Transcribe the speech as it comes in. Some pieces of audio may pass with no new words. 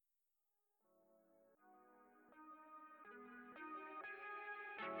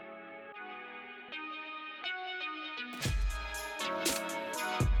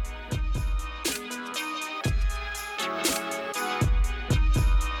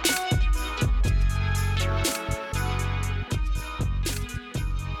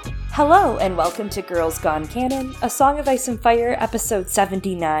Hello, and welcome to Girls Gone Canon, A Song of Ice and Fire, episode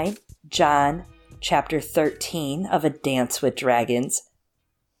 79, John, chapter 13 of A Dance with Dragons.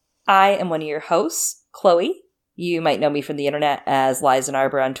 I am one of your hosts, Chloe. You might know me from the internet as Liza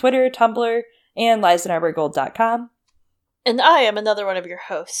Arbor on Twitter, Tumblr, and LizaArborGold.com. And I am another one of your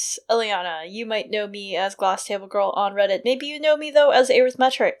hosts, Eliana. You might know me as Glass Table Girl on Reddit. Maybe you know me, though, as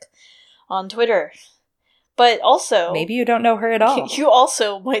Arithmetric on Twitter. But also... Maybe you don't know her at all. You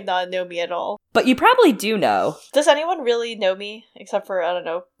also might not know me at all. But you probably do know. Does anyone really know me? Except for, I don't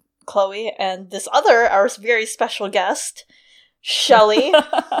know, Chloe and this other, our very special guest, Shelly.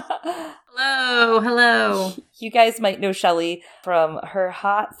 Hello. You guys might know Shelly from her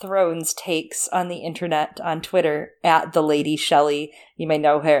Hot Thrones takes on the internet, on Twitter, at The Lady Shelly. You may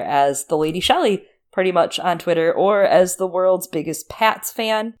know her as The Lady Shelly, pretty much on Twitter, or as the world's biggest Pats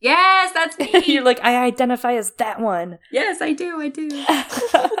fan. Yes, that's me. You're like, I identify as that one. Yes, I do.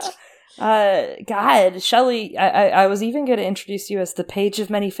 God, Shelly, I was even going to introduce you as the Page of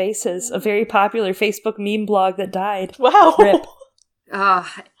Many Faces, a very popular Facebook meme blog that died. Wow. Rip. Oh,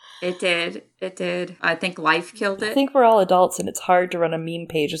 it did. I think life killed it. I think we're all adults, and it's hard to run a meme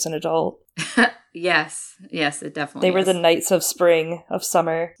page as an adult. Yes, it definitely They were is. the Knights of Spring, of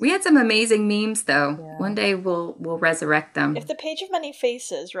summer. We had some amazing memes, though. Yeah. One day we'll resurrect them. If the Page of Many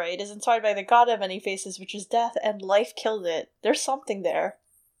Faces, right, is inspired by the God of Many Faces, which is death, and life killed it, there's something there.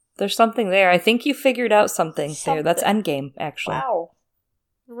 There's something there. I think you figured out something there. That's Endgame, actually. Wow.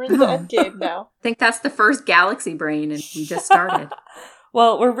 We're in the endgame now. I think that's the first galaxy brain, and we just started.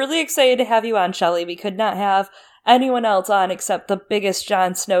 Well, we're really excited to have you on, Shelly. We could not have anyone else on except the biggest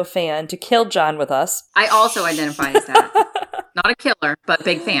Jon Snow fan to kill Jon with us. I also identify as that. Not a killer, but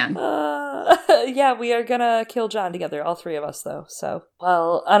big fan. Yeah, we are gonna kill Jon together, all three of us, though. So,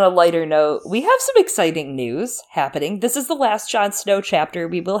 well, on a lighter note, we have some exciting news happening. This is the last Jon Snow chapter.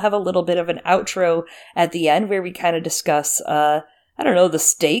 We will have a little bit of an outro at the end where we kind of discuss, I don't know, the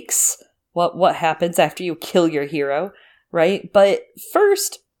stakes. What happens after you kill your hero, right? But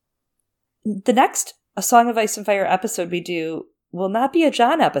first, the next A Song of Ice and Fire episode we do will not be a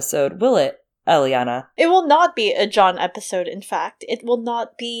Jon episode, will it, Eliana? It will not be a Jon episode, in fact. It will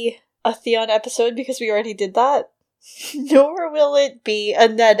not be a Theon episode, because we already did that. Nor will it be a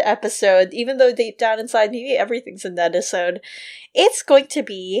Ned episode, even though deep down inside maybe everything's a Ned episode. It's going to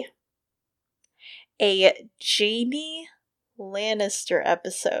be a Jaime Lannister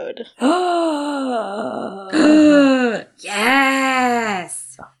episode.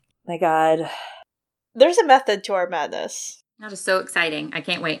 Yes! My God. There's a method to our madness. That is so exciting. I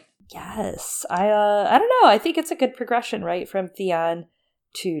can't wait. Yes. I don't know. I think it's a good progression, right? From Theon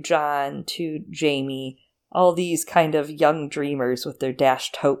to Jon to Jaime. All these kind of young dreamers with their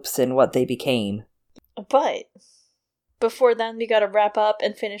dashed hopes and what they became. But before then, we gotta wrap up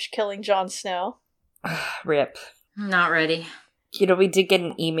and finish killing Jon Snow. Rip. I'm not ready. You know, we did get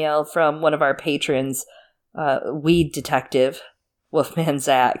an email from one of our patrons, Weed Detective, Wolfman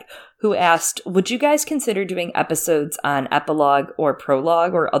Zach, who asked, would you guys consider doing episodes on epilogue or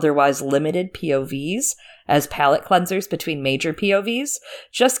prologue or otherwise limited POVs as palette cleansers between major POVs?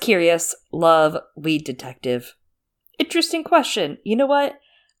 Just curious. Love, Weed Detective. Interesting question. You know what?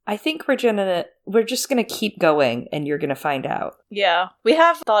 I think we're just gonna keep going, and you're gonna find out. Yeah, we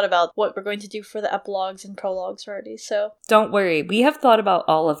have thought about what we're going to do for the epilogues and prologues already, so... Don't worry, we have thought about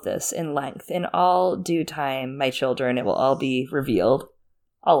all of this in length. In all due time, my children, it will all be revealed.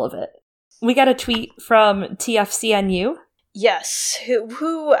 All of it. We got a tweet from TFCNU. Yes,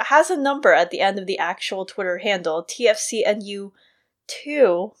 who has a number at the end of the actual Twitter handle, TFCNU2.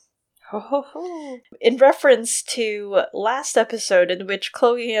 Ho, ho, ho. In reference to last episode in which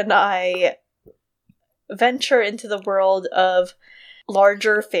Chloe and I venture into the world of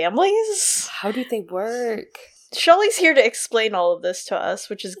larger families. How do they work? Shelly's here to explain all of this to us,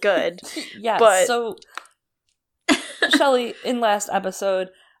 which is good. Yes, but... so Shelly, in last episode,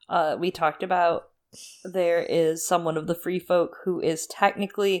 we talked about there is someone of the free folk who is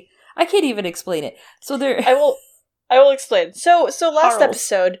technically... I can't even explain it. So there... I will explain. So last Harls.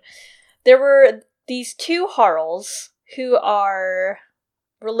 episode, there were these two Harls who are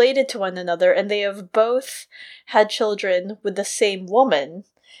related to one another, and they have both had children with the same woman.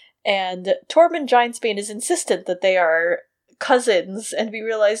 And Tormund Giantsbane is insistent that they are cousins, and we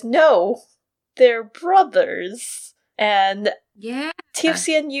realize, no, they're brothers. And Yeah.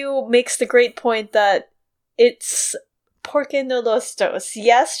 TFCNU makes the great point that it's porque no los dos.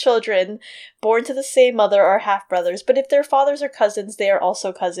 Yes, children born to the same mother are half-brothers, but if their fathers are cousins, they are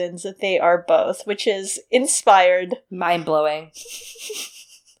also cousins. They are both, which is inspired. Mind-blowing.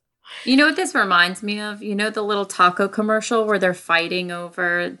 You know what this reminds me of? You know the little taco commercial where they're fighting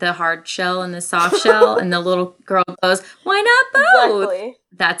over the hard shell and the soft shell, and the little girl goes, "Why not both?" Exactly.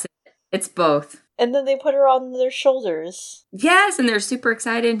 That's it. It's both. And then they put her on their shoulders. Yes, and they're super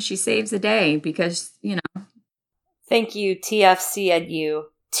excited, and she saves the day because, Thank you, TFCNU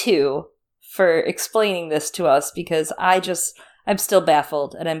 2, for explaining this to us, because I'm still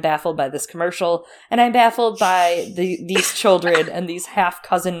baffled, and I'm baffled by this commercial, and I'm baffled by these children and these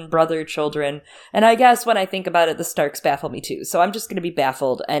half-cousin brother children, and I guess when I think about it, the Starks baffle me too, so I'm just going to be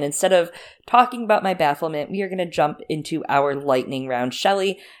baffled, and instead of talking about my bafflement, we are going to jump into our lightning round.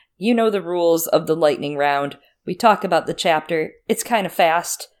 Shelley, you know the rules of the lightning round. We talk about the chapter, it's kind of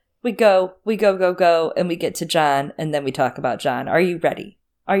fast, we go, and we get to John, and then we talk about John. Are you ready?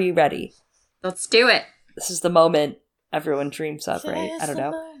 Are you ready? Let's do it. This is the moment everyone dreams of, right? I don't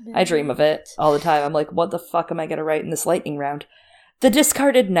know. I dream of it all the time. I'm like, what the fuck am I going to write in this lightning round? The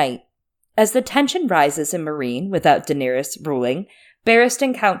Discarded Knight. As the tension rises in Meereen without Daenerys ruling,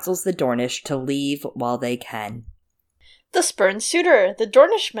 Barristan counsels the Dornish to leave while they can. The spurned suitor, the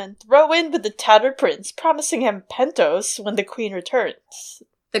Dornishmen, throw in with the tattered prince, promising him Pentos when the queen returns.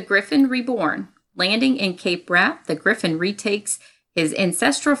 The Griffin Reborn. Landing in Cape Wrath, the Griffin retakes his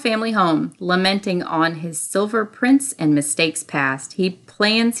ancestral family home, lamenting on his silver prince and mistakes past. He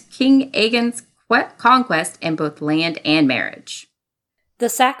plans King Aegon's conquest in both land and marriage. The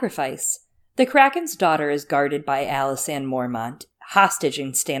Sacrifice. The Kraken's daughter is guarded by Alysanne Mormont, hostage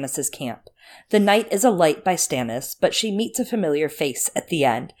in Stannis' camp. The night is alight by Stannis, but she meets a familiar face at the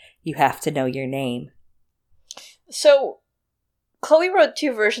end. You have to know your name. So, Chloe wrote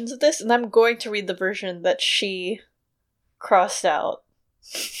 2 versions of this, and I'm going to read the version that she crossed out.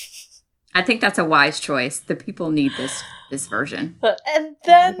 I think that's a wise choice. The people need this version. And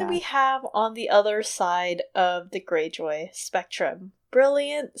then we have on the other side of the Greyjoy spectrum,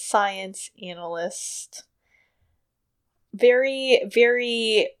 brilliant science analyst, very,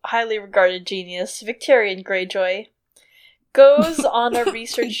 very highly regarded genius, Victorian Greyjoy, goes on a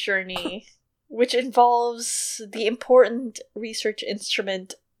research journey which involves the important research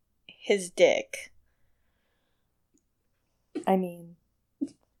instrument, his dick. I mean,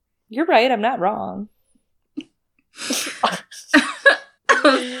 you're right, I'm not wrong. If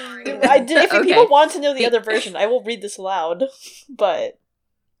people want to know the other version, I will read this aloud, but...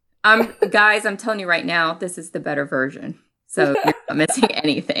 Guys, I'm telling you right now, this is the better version. So you're not missing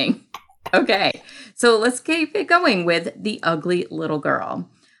anything. Okay, so let's keep it going with the ugly little girl.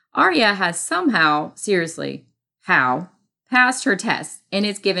 Arya has somehow, seriously, passed her test and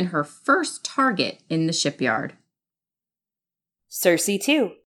is given her first target in the shipyard. Cersei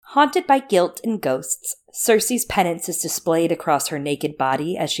 2. Haunted by guilt and ghosts, Cersei's penance is displayed across her naked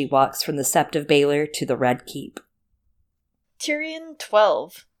body as she walks from the Sept of Baelor to the Red Keep. Tyrion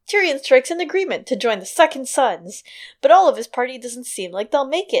 12. Tyrion strikes an agreement to join the Second Sons, but all of his party doesn't seem like they'll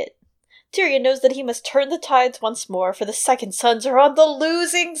make it. Tyrion knows that he must turn the tides once more, for the Second Sons are on the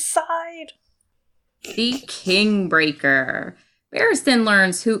losing side. The Kingbreaker. Barristan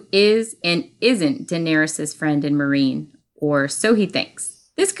learns who is and isn't Daenerys' friend in Meereen, or so he thinks.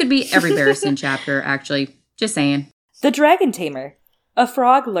 This could be every Barristan chapter, actually. Just saying. The Dragon Tamer. A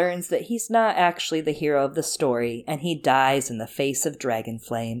frog learns that he's not actually the hero of the story, and he dies in the face of dragon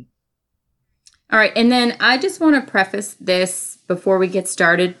flame. All right, and then I just want to preface this before we get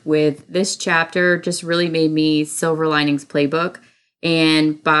started with this chapter just really made me Silver Linings Playbook.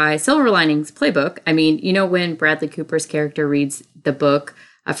 And by Silver Linings Playbook, I mean, you know when Bradley Cooper's character reads the book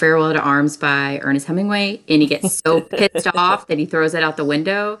A Farewell to Arms by Ernest Hemingway, and he gets so pissed off that he throws it out the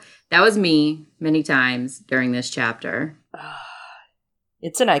window? That was me many times during this chapter.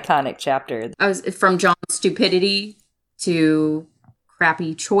 It's an iconic chapter. I was from John's stupidity to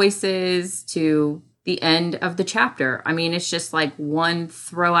crappy choices to the end of the chapter. I mean, it's just like one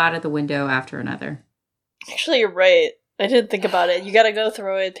throw out of the window after another. Actually, you're right. I didn't think about it. You gotta go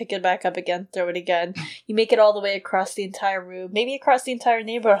throw it, pick it back up again, throw it again. You make it all the way across the entire room, maybe across the entire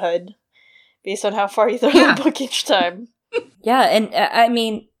neighborhood, based on how far you throw the book each time. Yeah, and I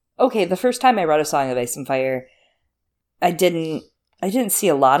mean, okay, the first time I read A Song of Ice and Fire, I didn't see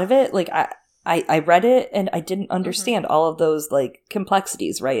a lot of it. Like, I read it and I didn't understand all of those, like,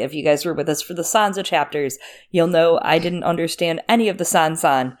 complexities, right? If you guys were with us for the Sansa chapters, you'll know I didn't understand any of the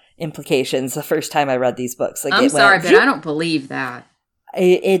Sansan implications the first time I read these books. Like, I'm sorry, but I don't believe that.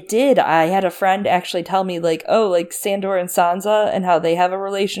 It did. I had a friend actually tell me, like, oh, like, Sandor and Sansa and how they have a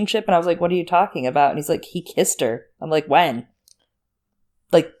relationship. And I was like, what are you talking about? And he's like, he kissed her. I'm like, when?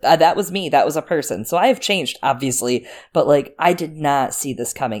 Like, that was me. That was a person. So I have changed, obviously. But, like, I did not see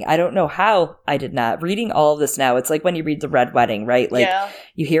this coming. I don't know how I did not. Reading all of this now, it's like when you read The Red Wedding, right? Like,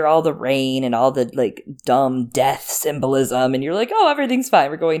 you hear all the rain and all the, like, dumb death symbolism. And you're like, oh, everything's fine.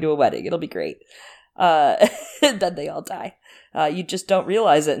 We're going to a wedding. It'll be great. And then they all die. You just don't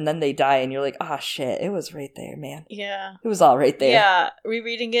realize it, and then they die, and you're like, oh, shit, it was right there, man. Yeah. It was all right there. Yeah,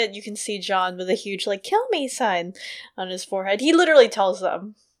 rereading it, you can see John with a huge, like, kill me sign on his forehead. He literally tells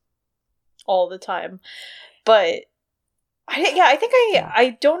them all the time. But,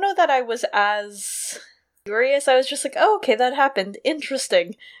 I don't know that I was as furious. I was just like, oh, okay, that happened.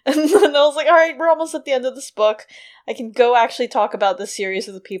 Interesting. And then I was like, all right, we're almost at the end of this book. I can go actually talk about this series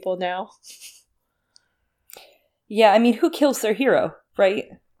of the people now. Yeah, I mean, who kills their hero, right?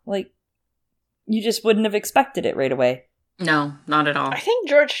 Like, you just wouldn't have expected it right away. No, not at all. I think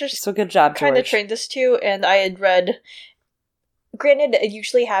George just so good job, kind of trained us too, and I had read... Granted, it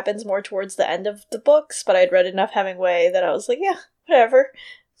usually happens more towards the end of the books, but I'd read enough Hemingway that I was like, yeah, whatever.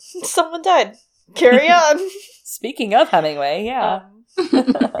 Someone died. Carry on. Speaking of Hemingway, yeah.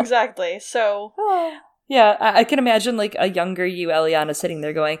 Exactly, so... Yeah, I can imagine, like, a younger you, Eliana, sitting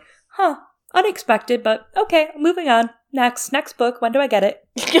there going, huh, unexpected, but okay, moving on. Next book. When do I get it?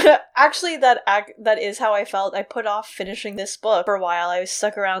 Actually, that is how I felt. I put off finishing this book for a while. I was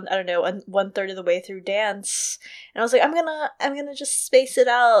stuck around, I don't know, 1/3 of the way through Dance, and I was like, I'm gonna just space it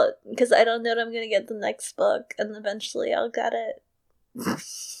out because I don't know that I'm gonna get the next book, and eventually I'll get it.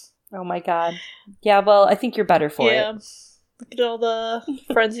 Oh my god. Yeah, well, I think you're better for it. Yeah. Look at all the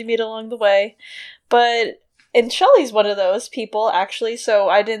friends you meet along the way, and Shelley's one of those people, actually. So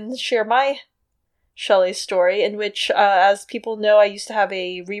I didn't share my Shelley story, in which, as people know, I used to have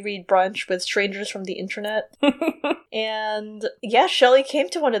a reread brunch with strangers from the internet. And yeah, Shelley came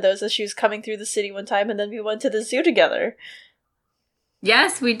to one of those as she was coming through the city one time, and then we went to the zoo together.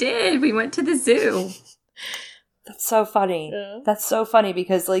 Yes, we did. We went to the zoo. That's so funny. Yeah. That's so funny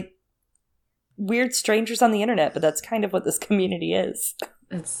because, like, weird strangers on the internet, but that's kind of what this community is.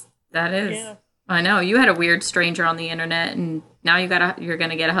 That is. Yeah. I know. You had a weird stranger on the internet, and now you're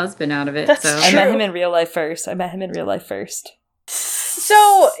gonna get a husband out of it. That's so true. I met him in real life first.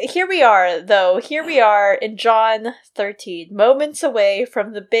 So here we are, though. Here we are in John 13, moments away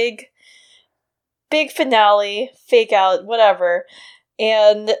from the big finale, fake out, whatever.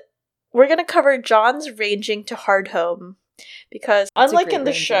 And we're going to cover John's ranging to Hardhome. Because unlike in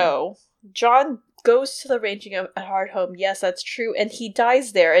the show, John goes to the ranging at Hardhome. Yes, that's true. And he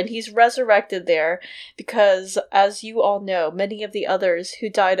dies there, and he's resurrected there. Because, as you all know, many of the others who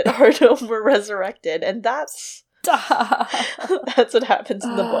died at Hardhome were resurrected. And that's what happens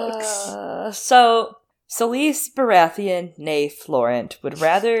in the books. So, Selyse Baratheon, née Florent, would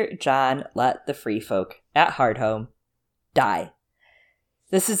rather John let the free folk at Hardhome die.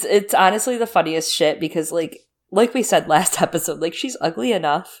 It's honestly the funniest shit because, like we said last episode, like, she's ugly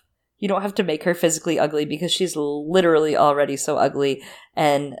enough. You don't have to make her physically ugly because she's literally already so ugly.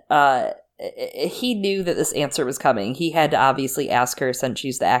 And he knew that this answer was coming. He had to obviously ask her since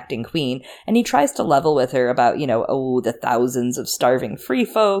she's the acting queen. And he tries to level with her about, the thousands of starving free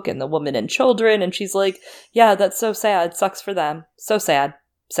folk and the women and children. And she's like, yeah, that's so sad. Sucks for them. So sad.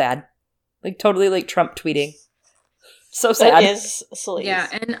 Sad. Like, totally like Trump tweeting. So sad. That is Selyse. Yeah,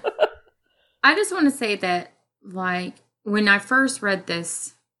 and I just want to say that, like, when I first read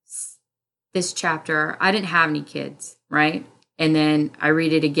this chapter, I didn't have any kids, right? And then I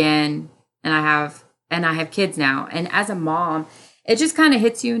read it again, and I have kids now. And as a mom, it just kind of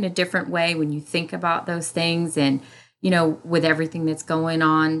hits you in a different way when you think about those things. And, with everything that's going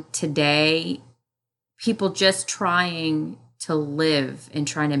on today, people just trying to live and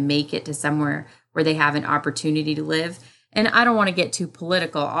trying to make it to somewhere where they have an opportunity to live. And I don't want to get too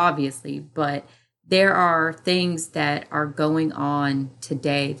political, obviously, but there are things that are going on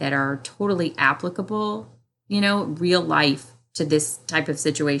today that are totally applicable, real life to this type of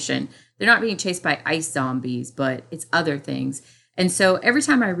situation. They're not being chased by ice zombies, but it's other things. And so every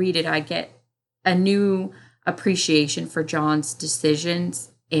time I read it, I get a new appreciation for John's decisions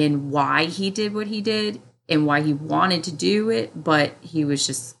and why he did what he did and why he wanted to do it, but he was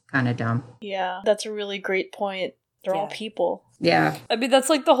just kind of dumb. Yeah, that's a really great point. They're all people. Yeah. I mean, that's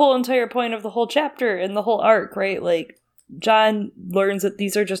like the whole entire point of the whole chapter and the whole arc, right? Like, John learns that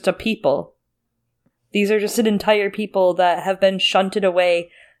these are just a people. These are just an entire people that have been shunted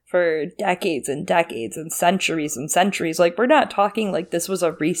away for decades and decades and centuries and centuries. Like, we're not talking like this was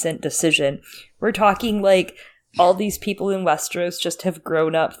a recent decision. We're talking like all these people in Westeros just have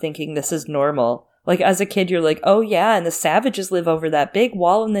grown up thinking this is normal. Like, as a kid, you're like, oh yeah, and the Savages live over that big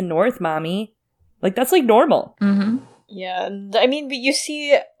wall in the north, mommy. Like, that's like normal. Mm-hmm. Yeah, and I mean, but you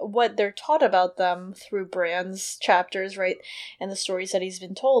see what they're taught about them through Bran's chapters, right? And the stories that he's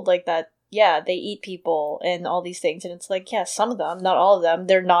been told, like that, yeah, they eat people and all these things. And it's like, yeah, some of them, not all of them,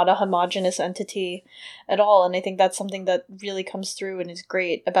 they're not a homogenous entity at all. And I think that's something that really comes through and is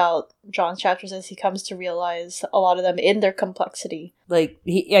great about John's chapters as he comes to realize a lot of them in their complexity. Like,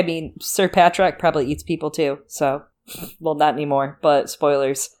 Sir Patrak probably eats people too, so, well, not anymore, but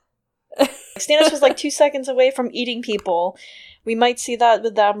spoilers. Stannis was like 2 seconds away from eating people. We might see that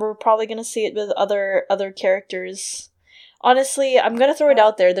with them. We're probably going to see it with other characters. Honestly, I'm going to throw it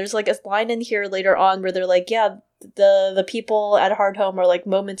out there. There's like a line in here later on where they're like, yeah, the people at Hardhome are like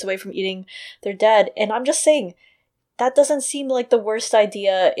moments away from eating their dead. And I'm just saying, that doesn't seem like the worst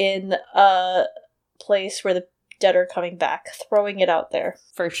idea in a place where the dead are coming back. Throwing it out there.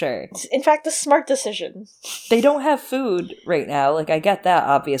 For sure. In fact, a smart decision. They don't have food right now. Like, I get that,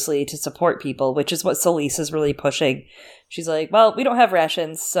 obviously, to support people, which is what Selyse is really pushing. She's like, well, we don't have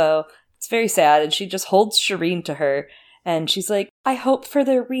rations, so it's very sad. And she just holds Shireen to her. And she's like, I hope for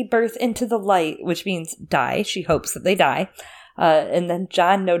their rebirth into the light, which means die. She hopes that they die. And then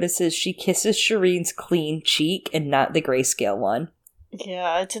Jon notices she kisses Shireen's clean cheek and not the grayscale one.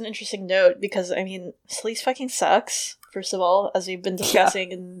 Yeah, it's an interesting note because, I mean, Selyse fucking sucks, first of all, as we've been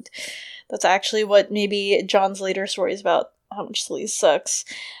discussing, and that's actually what maybe Jon's later story is about, how much Selyse sucks.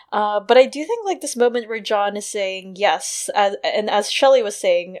 But I do think, like, this moment where Jon is saying yes, as Shelley was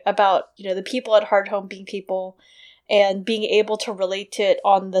saying about, you know, the people at Hardhome being people, and being able to relate to it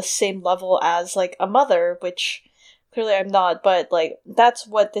on the same level as, like, a mother, which clearly I'm not, but, like, that's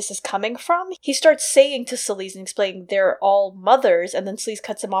what this is coming from. He starts saying to Selyse and explaining they're all mothers, and then Selyse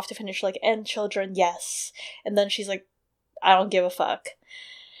cuts him off to finish, like, and children, yes. And then she's like, I don't give a fuck.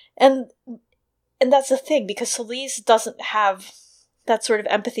 And that's the thing, because Selyse doesn't have that sort of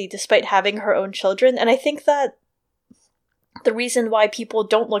empathy despite having her own children, and I think that the reason why people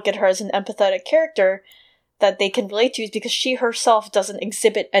don't look at her as an empathetic character that they can relate to is because she herself doesn't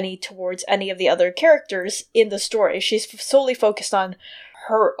exhibit any towards any of the other characters in the story. She's solely focused on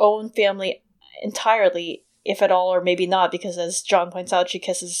her own family entirely, if at all, or maybe not, because as Jon points out, she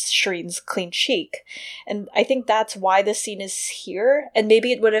kisses Shireen's clean cheek. And I think that's why this scene is here, and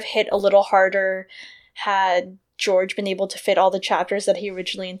maybe it would have hit a little harder had George been able to fit all the chapters that he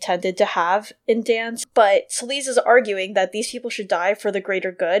originally intended to have in Dance. But Selyse is arguing that these people should die for the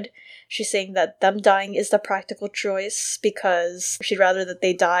greater good. She's saying that them dying is the practical choice because she'd rather that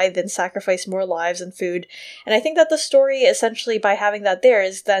they die than sacrifice more lives and food. And I think that the story, essentially, by having that there,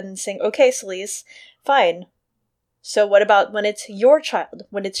 is then saying, okay, Selyse, fine. So what about when it's your child,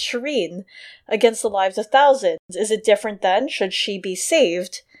 when it's Shireen, against the lives of thousands? Is it different then? Should she be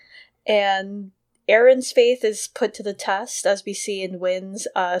saved? And Aaron's faith is put to the test, as we see in Winds.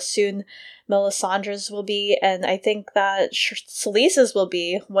 Soon Melisandre's will be, and I think that Selyse's will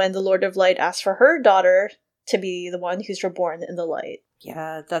be when the Lord of Light asks for her daughter to be the one who's reborn in the light.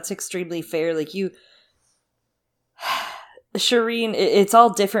 Yeah, that's extremely fair. Like, Shireen, it's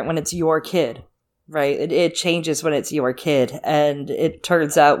all different when it's your kid, right? It changes when it's your kid, and it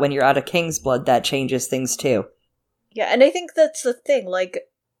turns out when you're out of King's blood, that changes things too. Yeah, and I think that's the thing, like,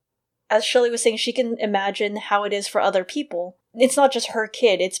 as Shelley was saying, she can imagine how it is for other people. It's not just her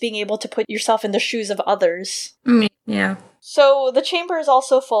kid, it's being able to put yourself in the shoes of others. Yeah. So, the chamber is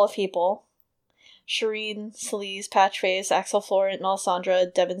also full of people. Shireen, Selyse, Patchface, Axel Florent,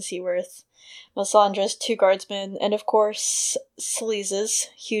 Melisandre, Devon Seaworth, Melisandre's 2 guardsmen, and of course, Selyse's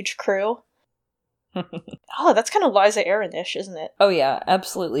huge crew. Oh, that's kind of Liza Aaron-ish, isn't it? Oh yeah,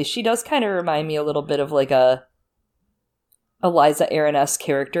 absolutely. She does kind of remind me a little bit of like a Liza Aaron-esque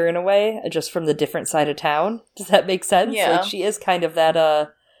character in a way, just from the different side of town. Does that make sense? Yeah. Like, she is kind of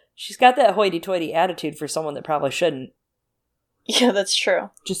that, she's got that hoity-toity attitude for someone that probably shouldn't. Yeah, that's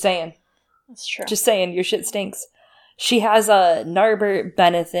true. Just saying. That's true. Just saying, your shit stinks. She has Narbert,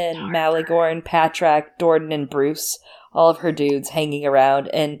 Benethan, Malagorn, Patrak, Dordan, and Bruce, all of her dudes hanging around,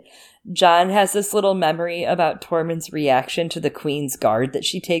 and Jon has this little memory about Tormund's reaction to the Queen's Guard that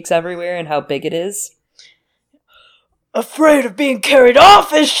she takes everywhere and how big it is. Afraid of being carried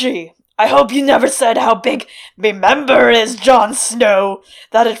off, is she? I hope you never said how big me member is, Jon Snow.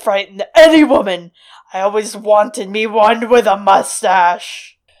 That'd frighten any woman. I always wanted me one with a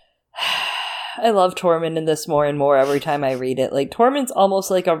mustache. I love Tormund in this more and more every time I read it. Like, Tormund's almost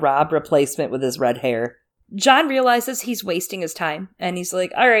like a Robb replacement with his red hair. Jon realizes he's wasting his time, and he's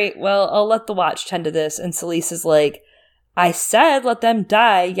like, alright, well, I'll let the Watch tend to this, and Selyse is like, I said let them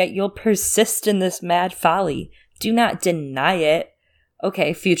die, yet you'll persist in this mad folly. Do not deny it.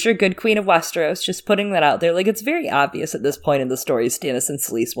 Okay, future good Queen of Westeros, just putting that out there. Like, it's very obvious at this point in the story Stannis and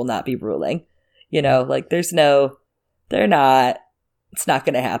Selyse will not be ruling. You know, like, there's no They're not. It's not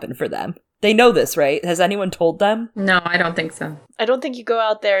going to happen for them. They know this, right? Has anyone told them? No, I don't think so. I don't think you go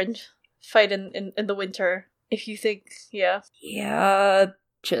out there and fight in the winter if you think, yeah. Yeah,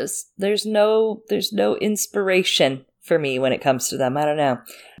 just there's no inspiration for me when it comes to them. I don't know.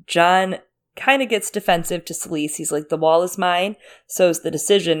 Jon kind of gets defensive to Selyse. He's like, the wall is mine, so's the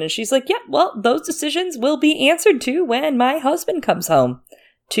decision. And she's like, yeah, well, those decisions will be answered to when my husband comes home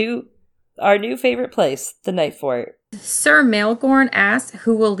to our new favorite place, the Night Fort. Sir Maelgorn asks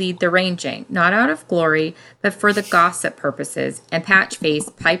who will lead the ranging, not out of glory, but for the gossip purposes, and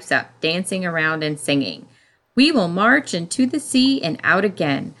Patchface pipes up, dancing around and singing. We will march into the sea and out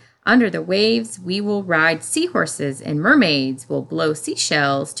again. Under the waves, we will ride seahorses, and mermaids will blow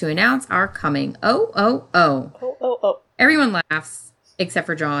seashells to announce our coming. Oh, oh, oh. Oh, oh, oh. Everyone laughs, except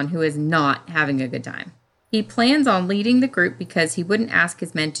for Jon, who is not having a good time. He plans on leading the group because he wouldn't ask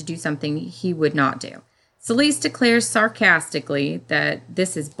his men to do something he would not do. Selyse declares sarcastically that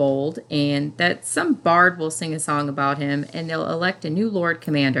this is bold and that some bard will sing a song about him and they'll elect a new Lord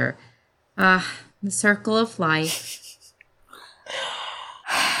Commander. Ah, the circle of life.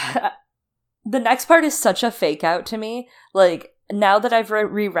 The next part is such a fake out to me. Like, now that I've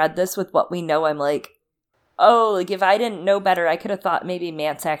reread this with what we know, I'm like, oh, like, if I didn't know better, I could have thought maybe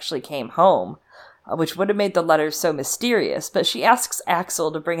Mance actually came home, which would have made the letters so mysterious. But she asks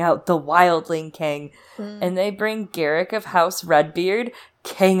Axel to bring out the Wildling King, and they bring Garrick of House Redbeard,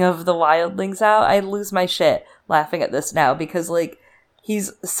 King of the Wildlings, out. I lose my shit laughing at this now, because, like,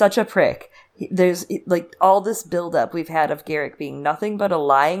 he's such a prick. There's, like, all this buildup we've had of Garrick being nothing but a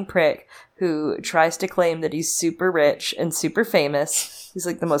lying prick who tries to claim that he's super rich and super famous. He's,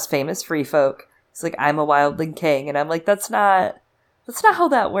 like, the most famous free folk. He's like, I'm a Wildling King. And I'm like, that's not how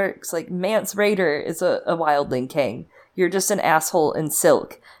that works. Like, Mance Rayder is a Wildling King. You're just an asshole in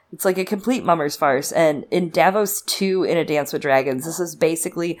silk. It's like a complete mummer's farce. And in Davos 2 in A Dance with Dragons, this is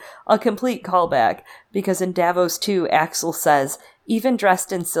basically a complete callback. Because in Davos 2, Axel says, even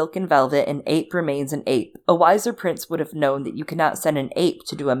dressed in silk and velvet, an ape remains an ape. A wiser prince would have known that you cannot send an ape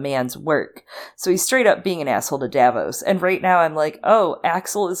to do a man's work. So he's straight up being an asshole to Davos. And right now I'm like, oh,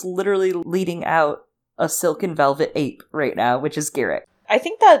 Axel is literally leading out a silk and velvet ape right now, which is Garrick. I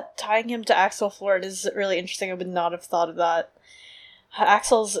think that tying him to Axel Fjord is really interesting. I would not have thought of that.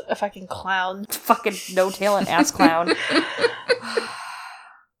 Axel's a fucking clown. Fucking no talent ass clown.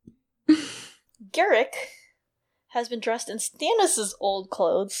 Garrick has been dressed in Stannis' old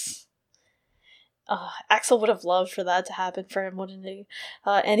clothes. Axel would have loved for that to happen for him, wouldn't he?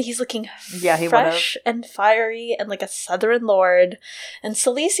 And he's looking fresh and fiery and like a southern lord. And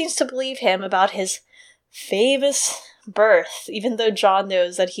Selyse seems to believe him about his famous birth, even though Jon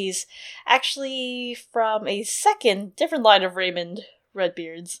knows that he's actually from a second, different line of Raymond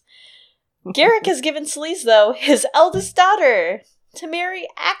Redbeards. Garrick has given Selyse, though, his eldest daughter to marry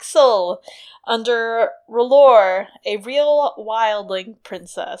Axel under R'hllor, a real wildling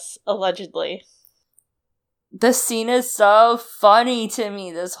princess, allegedly. This scene is so funny to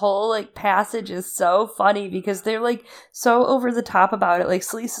me. This whole, like, passage is so funny because they're, like, so over the top about it. Like,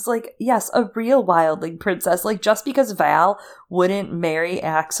 Selyse is like, yes, a real wildling princess. Like, just because Val wouldn't marry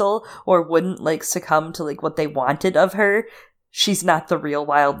Axel or wouldn't, like, succumb to, like, what they wanted of her, she's not the real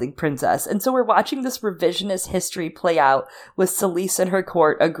wildling princess. And so we're watching this revisionist history play out with Selyse and her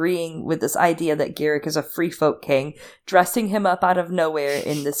court agreeing with this idea that Garrick is a free folk king, dressing him up out of nowhere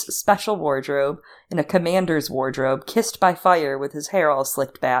in this special wardrobe, in a commander's wardrobe, kissed by fire with his hair all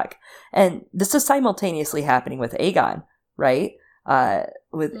slicked back. And this is simultaneously happening with Aegon, right?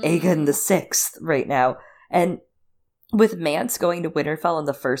 With Aegon the Sixth right now. And with Mance going to Winterfell in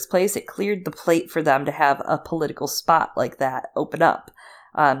the first place, it cleared the plate for them to have a political spot like that open up.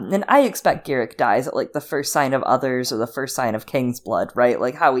 And I expect Garrick dies at, like, the first sign of others or the first sign of King's blood, right?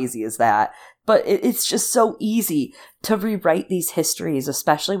 Like, how easy is that? But it's just so easy to rewrite these histories,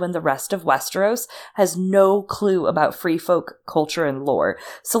 especially when the rest of Westeros has no clue about free folk culture and lore.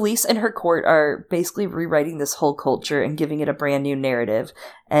 Selyse and her court are basically rewriting this whole culture and giving it a brand new narrative.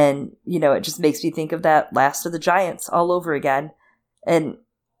 And, you know, it just makes me think of that Last of the Giants all over again. And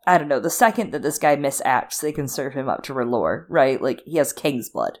I don't know, the second that this guy misacts, they can serve him up to R'hllor, right? Like, he has King's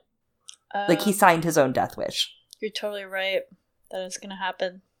blood. Like, he signed his own death wish. You're totally right. That is gonna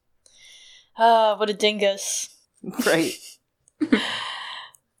happen. What a dingus. Right.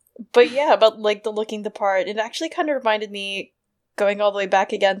 But yeah, about, like, the looking the part, it actually kind of reminded me, going all the way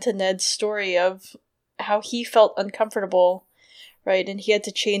back again to Ned's story, of how he felt uncomfortable, right? And he had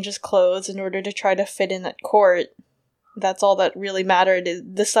to change his clothes in order to try to fit in at court. That's all that really mattered.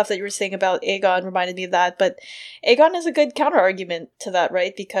 The stuff that you were saying about Aegon reminded me of that, but Aegon is a good counter-argument to that,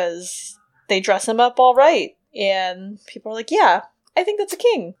 right? Because they dress him up all right. And people are like, yeah, I think that's a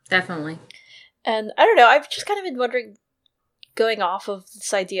king. Definitely. And I don't know, I've just kind of been wondering, going off of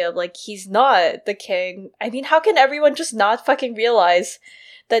this idea of, like, he's not the king. I mean, how can everyone just not fucking realize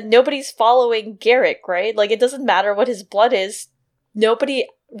that nobody's following Garrick, right? Like, it doesn't matter what his blood is. Nobody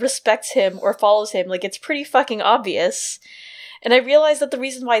respects him or follows him. Like, it's pretty fucking obvious. And I realize that the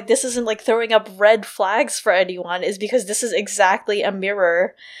reason why this isn't, like, throwing up red flags for anyone is because this is exactly a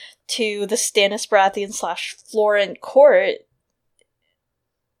mirror to the Stannis Baratheon / Florent court.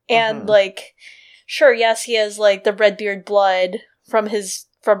 And, like, sure, yes, he has, like, the Redbeard blood from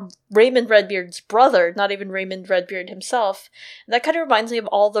Raymond Redbeard's brother, not even Raymond Redbeard himself. And that kind of reminds me of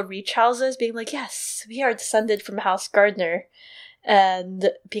all the Reach houses being like, yes, we are descended from House Gardner.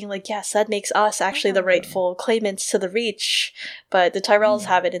 And being like, yes, that makes us actually the rightful claimants to the Reach, but the Tyrells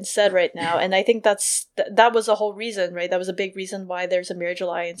have it instead right now. And I think that was a whole reason, right? That was a big reason why there's a marriage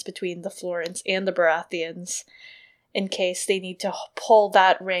alliance between the Florents and the Baratheons, in case they need to pull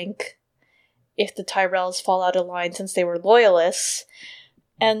that rank if the Tyrells fall out of line since they were loyalists.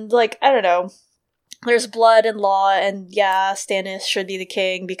 And, like, I don't know, there's blood and law, and yeah, Stannis should be the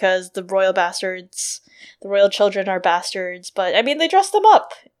king because the royal children are bastards, but, I mean, they dress them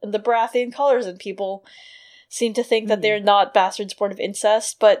up in the Baratheon colors, and people seem to think that they're not bastards born of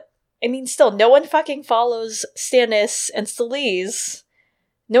incest, but, I mean, still, no one fucking follows Stannis and Styles.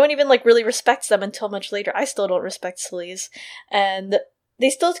 No one even, like, really respects them until much later. I still don't respect Styles. And they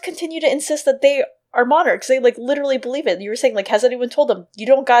still continue to insist that they are monarchs. They, like, literally believe it. You were saying, like, has anyone told them, you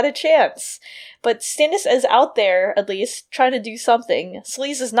don't got a chance? But Stannis is out there, at least, trying to do something.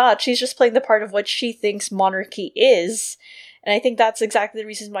 Styles is not. She's just playing the part of what she thinks monarchy is. And I think that's exactly the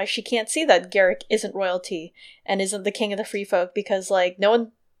reason why she can't see that Garrick isn't royalty and isn't the king of the free folk, because, like,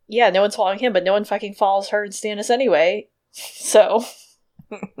 no one's following him, but no one fucking follows her and Stannis anyway. So...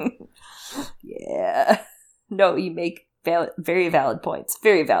 Yeah. No, you make very valid points.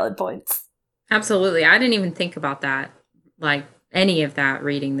 Very valid points. Absolutely. I didn't even think about that, like, any of that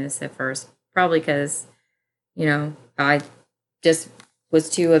reading this at first. Probably because, I just was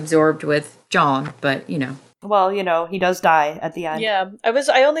too absorbed with Jon, but, Well, he does die at the end. Yeah,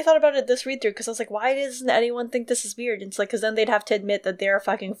 I only thought about it this read through because I was like, why doesn't anyone think this is weird? And it's like, because then they'd have to admit that they're a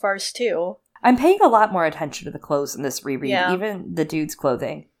fucking farce too. I'm paying a lot more attention to the clothes in this reread, yeah. Even the dude's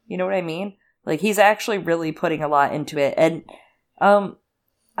clothing. You know what I mean? Like, he's actually really putting a lot into it. And,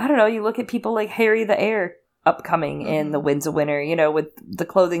 I don't know, you look at people like Harry the Heir upcoming in The Winds of Winter, with the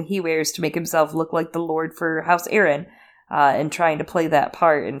clothing he wears to make himself look like the Lord for House Aaron, and trying to play that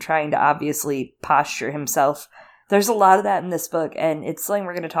part and trying to obviously posture himself. There's a lot of that in this book, and it's something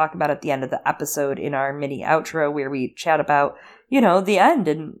we're going to talk about at the end of the episode in our mini outro where we chat about, the end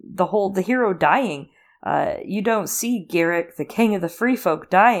and the hero dying. You don't see Garrick, the king of the free folk,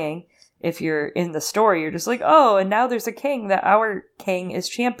 dying. If you're in the story, you're just like, oh, and now there's a king that our king is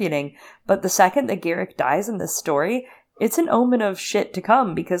championing. But the second that Garrick dies in this story, it's an omen of shit to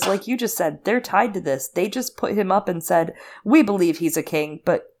come, because like you just said, they're tied to this. They just put him up and said, we believe he's a king,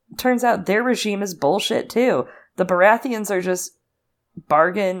 but turns out their regime is bullshit too. The Baratheons are just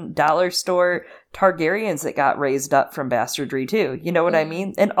bargain dollar store Targaryens that got raised up from bastardry too. You know what I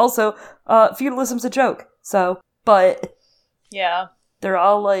mean? And also, feudalism's a joke. So, but yeah, they're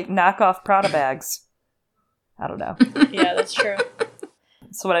all like knockoff Prada bags. I don't know. Yeah, that's true.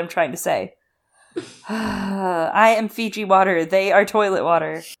 That's what I'm trying to say. I am Fiji water. They are toilet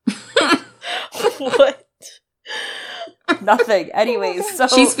water. What? Nothing. Anyways, so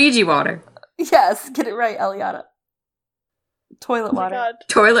she's Fiji water. Yes, get it right, Eliana. Toilet water. God.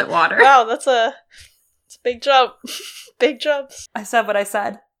 Toilet water. Wow, it's a big jump. Big jumps. I said what I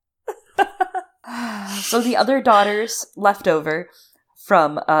said. So the other daughters left over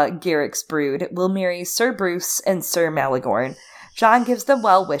from Garrick's brood will marry Sir Bruce and Sir Malagorn. Jon gives them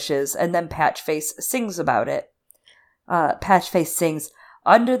well wishes, and then Patchface sings about it. Patchface sings,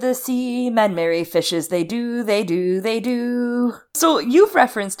 "Under the sea, men marry fishes, they do, they do, they do." So you've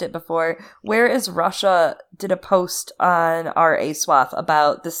referenced it before, whereas Russia did a post on our ASWAF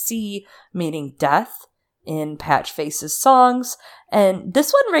about the sea meaning death in Patchface's songs, and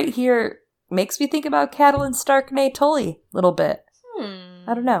this one right here makes me think about Catelyn Stark Nay Tully a little bit.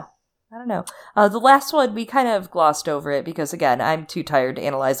 I don't know. The last one, we kind of glossed over it because, again, I'm too tired to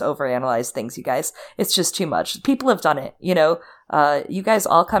overanalyze things, you guys. It's just too much. People have done it, You guys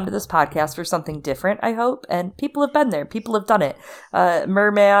all come to this podcast for something different, I hope, and people have been there. People have done it.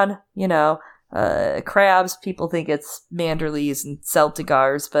 Merman, crabs, people think it's Manderleys and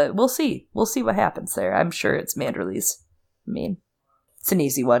Celtigars, but we'll see. We'll see what happens there. I'm sure it's Manderleys. I mean, it's an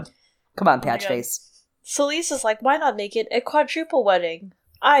easy one. Come on, Patchface. Celise is like, why not make it a quadruple wedding?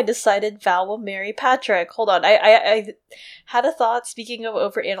 I decided Val will marry Patrick. Hold on, I had a thought, speaking of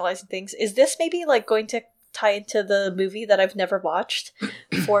overanalyzing things. Is this maybe, like, going to tie into the movie that I've never watched,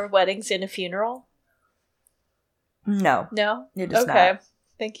 4 Weddings and a Funeral? No. No? It is okay. not.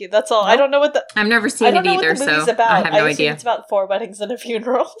 Thank you. That's all. Nope. I don't know what the... I've never seen it either, so I have no idea. It's about 4 weddings and a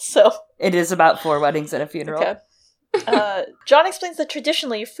funeral, so... It is about 4 weddings and a funeral. Okay. John explains that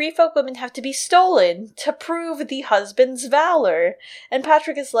traditionally, free folk women have to be stolen to prove the husband's valor. And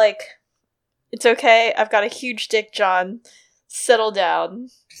Patrick is like, it's okay, I've got a huge dick, John. Settle down.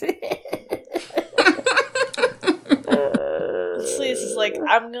 Sleaze is like,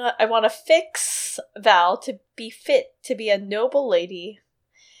 I want to fix Val to be fit to be a noble lady.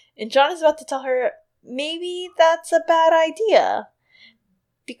 And John is about to tell her, maybe that's a bad idea.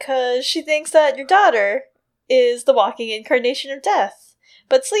 Because she thinks that your daughter is the walking incarnation of death.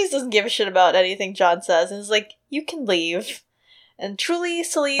 But Sleaze doesn't give a shit about anything John says, and is like, you can leave. And truly,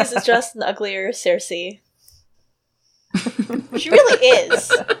 Sleaze is just an uglier Cersei. She really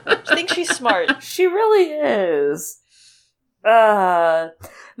is. She thinks she's smart. She really is.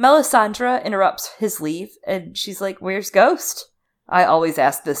 Melisandre interrupts his leave, and she's like, where's Ghost? I always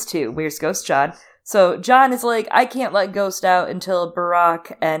ask this too. Where's Ghost, John? So John is like, I can't let Ghost out until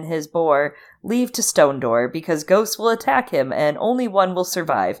Barack and his boar leave to Stone Door, because Ghost will attack him, and only one will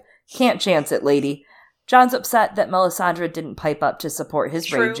survive. Can't chance it, lady. John's upset that Melisandre didn't pipe up to support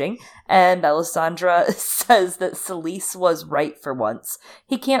his raging, and Melisandre says that Selyse was right for once.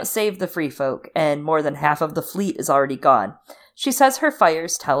 He can't save the free folk, and more than half of the fleet is already gone. She says her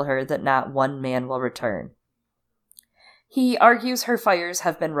fires tell her that not one man will return. He argues her fires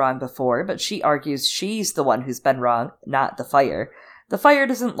have been wrong before, but she argues she's the one who's been wrong, not the fire. The fire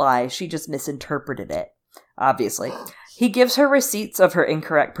doesn't lie, she just misinterpreted it. Obviously. He gives her receipts of her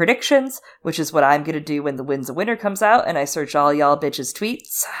incorrect predictions, which is what I'm gonna do when The Winds of Winter comes out, and I search all y'all bitches'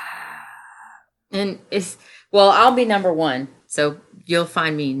 tweets. And I'll be number 1, so you'll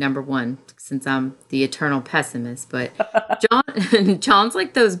find me number 1, since I'm the eternal pessimist. But John's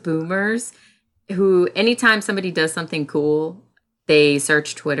like those boomers who, anytime somebody does something cool, they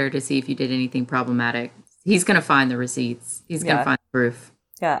search Twitter to see if you did anything problematic. He's going to find the receipts. He's going to find the proof.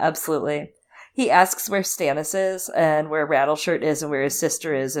 Yeah, absolutely. He asks where Stannis is, and where Rattleshirt is, and where his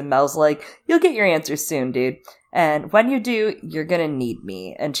sister is, and Mel's like, you'll get your answers soon, dude. And when you do, you're gonna need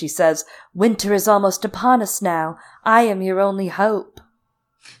me. And she says, winter is almost upon us now. I am your only hope.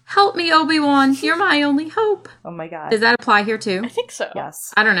 Help me, Obi-Wan. You're my only hope. Oh my god. Does that apply here too? I think so.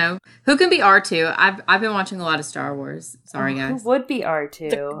 Yes. I don't know. Who can be R2? I've been watching a lot of Star Wars. Sorry, guys. Who would be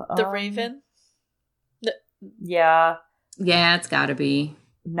R2? The Raven? Yeah. Yeah, it's gotta be.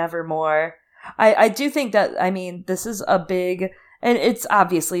 Nevermore. I do think that, I mean, this is a big, and it's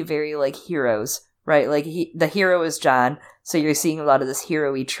obviously very, like, heroes, right? Like, the hero is Jon, so you're seeing a lot of this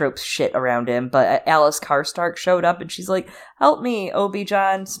hero-y trope shit around him, but Alice Karstark showed up, and she's like, help me,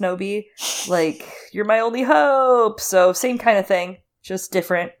 Obi-Jon Snowy, like, you're my only hope, so same kind of thing, just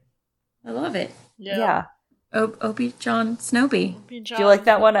different. I love it. Yeah. Obi-Jon Snowy. Do you like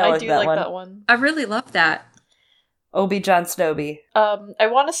that one? I like that one. I really love that. Obi-Jon Snowy. I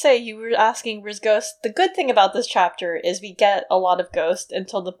want to say, you were asking where's Ghost. The good thing about this chapter is we get a lot of Ghost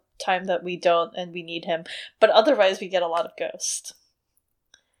until the time that we don't and we need him. But otherwise, we get a lot of Ghost.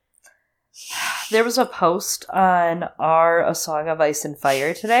 There was a post on our A Song of Ice and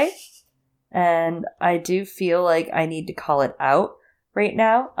Fire today, and I do feel like I need to call it out right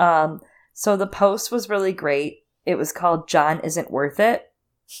now. So the post was really great. It was called Jon Isn't Worth It.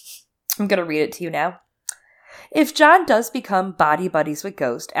 I'm going to read it to you now. If Jon does become body buddies with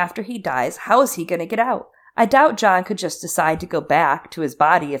Ghost after he dies, how is he going to get out? I doubt Jon could just decide to go back to his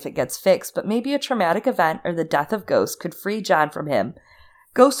body if it gets fixed, but maybe a traumatic event or the death of Ghost could free Jon from him.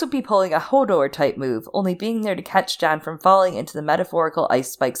 Ghost would be pulling a Hodor-type move, only being there to catch Jon from falling into the metaphorical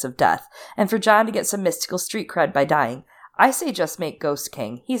ice spikes of death, and for Jon to get some mystical street cred by dying. I say just make Ghost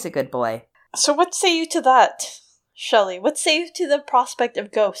king. He's a good boy. So what say you to that, Shelley? What say you to the prospect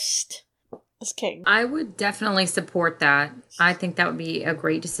of Ghost as king? I would definitely support that. I think that would be a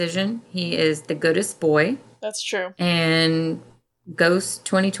great decision. He is the goodest boy. That's true. And Ghost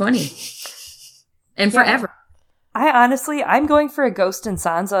 2020. And forever. I'm going for a Ghost and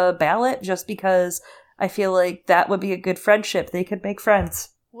Sansa ballot just because I feel like that would be a good friendship. They could make friends.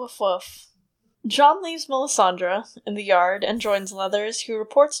 Woof woof. Jon leaves Melisandre in the yard and joins Leathers, who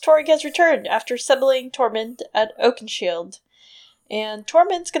reports Torrig has returned after settling Tormund at Oakenshield. And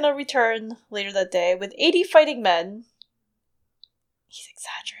Tormund's gonna return later that day with 80 fighting men. He's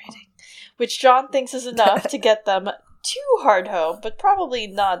exaggerating. Which Jon thinks is enough to get them to Hardhome, but probably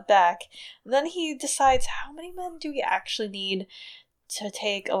not back. And then he decides, how many men do we actually need to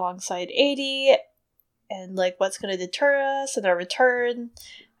take alongside 80, and like what's going to deter us in our return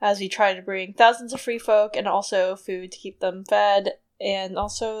as we try to bring thousands of free folk and also food to keep them fed, and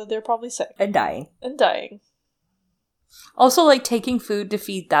also they're probably sick. And dying. And dying. Also, like, taking food to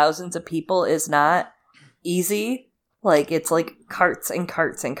feed thousands of people is not easy. Like, it's like carts and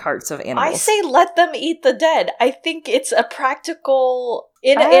carts and carts of animals. I say let them eat the dead. I think it's a practical,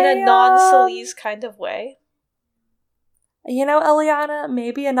 in a non-Celise kind of way. You know, Eliana,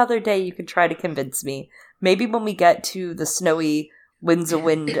 maybe another day you could try to convince me. Maybe when we get to the snowy Winds of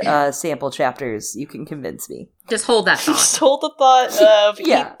Wind sample chapters, you can convince me. Just hold that thought. Just hold the thought of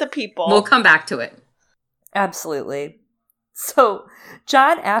eat the people. We'll come back to it. Absolutely. So,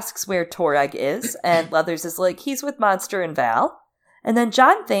 John asks where Toreg is, and Leathers is like, he's with Monster and Val. And then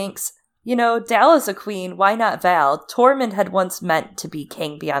John thinks, you know, Dal is a queen, why not Val? Tormund had once meant to be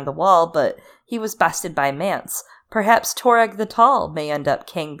king beyond the wall, but he was bested by Mance. Perhaps Toreg the Tall may end up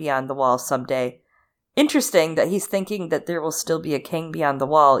king beyond the wall someday. Interesting that he's thinking that there will still be a king beyond the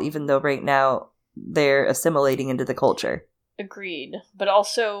wall, even though right now they're assimilating into the culture. Agreed. But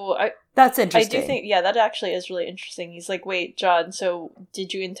also, that's interesting. I do think, that actually is really interesting. He's like, wait, John, so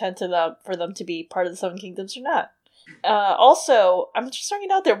did you intend for them to be part of the Seven Kingdoms or not? Also, I'm just throwing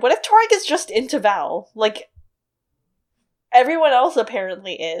it out there, what if Toreg is just into Val? Like, everyone else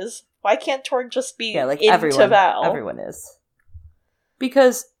apparently is. Why can't Toreg just be into Val? Everyone is.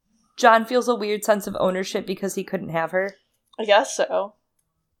 Because John feels a weird sense of ownership because he couldn't have her. I guess so.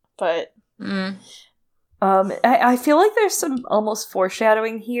 But... I feel like there's some almost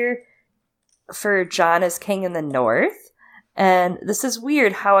foreshadowing here for John as king in the north. And this is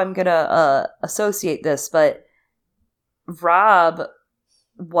weird how I'm gonna associate this, but Robb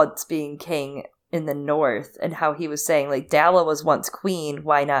once being king in the north, and how he was saying, like, Dalla was once queen,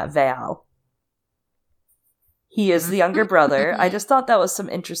 why not Val? He is the younger brother. I just thought that was some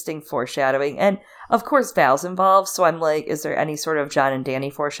interesting foreshadowing. And, of course, Val's involved, so I'm like, is there any sort of John and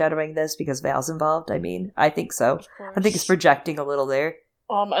Dany foreshadowing this because Val's involved? I mean, I think so. I think it's projecting a little there.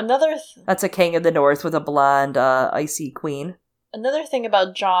 That's a king in the north with a blonde, icy queen. Another thing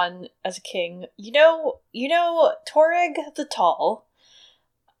about John as a king, you know Toreg the Tall.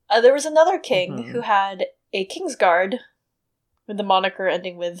 There was another king who had a Kingsguard with the moniker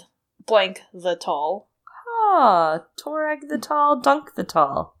ending with blank the Tall. Ah, Toreg the Tall, Dunk the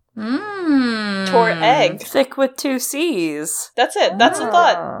Tall. Toreg. Thick with two C's. That's it. That's the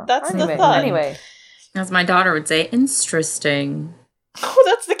thought. That's the thought. Anyway. As my daughter would say, interesting. Oh,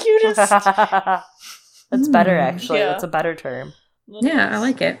 that's the cutest. That's better, actually. Yeah. That's a better term. Yeah, I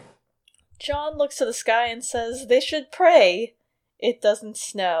like it. John looks to the sky and says, they should pray. It doesn't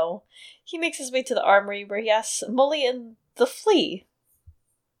snow. He makes his way to the armory where he asks Mully and the Flea,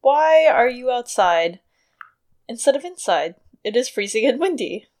 why are you outside instead of inside? It is freezing and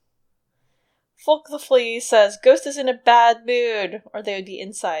windy. Fulk the Flea says Ghost is in a bad mood, or they would be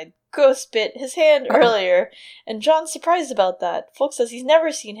inside. Ghost bit his hand earlier, and John's surprised about that. Fulk says he's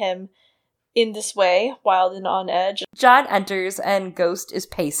never seen him in this way, wild and on edge. John enters, and Ghost is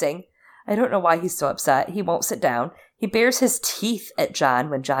pacing. I don't know why he's so upset. He won't sit down. He bares his teeth at John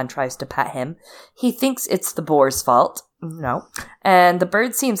when John tries to pet him. He thinks it's the boar's fault. No. And the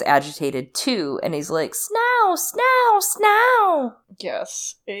bird seems agitated too, and he's like, snow, snow, snow.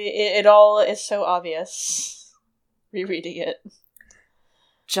 Yes. It all is so obvious. Rereading it.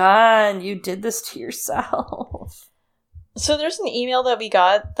 John, you did this to yourself. So there's an email that we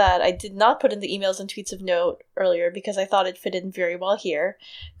got that I did not put in the emails and tweets of note earlier because I thought it fit in very well here.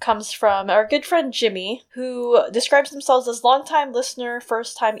 Comes from our good friend Jimmy, who describes themselves as longtime listener,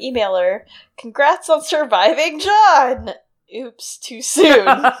 first-time emailer. Congrats on surviving John! Oops, too soon.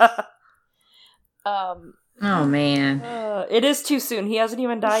 Oh, man. It is too soon. He hasn't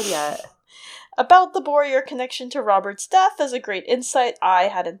even died yet. About the boar, your connection to Robert's death is a great insight I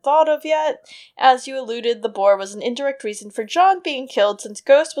hadn't thought of yet. As you alluded, the boar was an indirect reason for John being killed since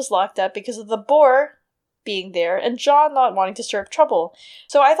Ghost was locked up because of the boar being there and John not wanting to stir up trouble.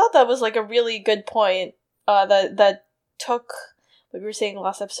 So I thought that was like a really good point that took what we were saying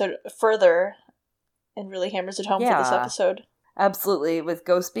last episode further and really hammers it home for this episode. Absolutely. With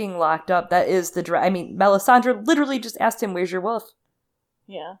Ghost being locked up, that is the... I mean, Melisandre literally just asked him, where's your wolf?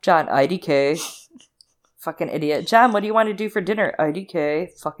 Yeah. John, IDK. Fucking idiot. John, what do you want to do for dinner?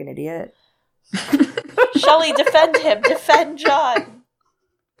 IDK. Fucking idiot. Shelley, defend him. Defend John.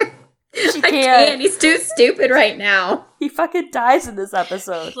 She I can't. He's too stupid right now. He fucking dies in this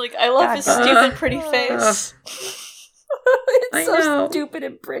episode. Like, I love his stupid pretty face. It's so stupid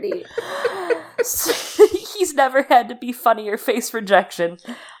and pretty. He's never had to be funny or face rejection. He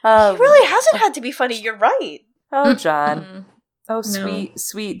really hasn't had to be funny. You're right. Oh, John. Oh, sweet,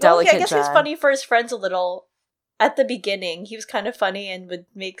 sweet, Well, delicate I guess John. he's funny for his friends a little. At the beginning, he was kind of funny and would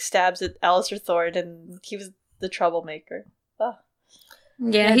make stabs at Alistair Thorne, and he was the troublemaker. Oh.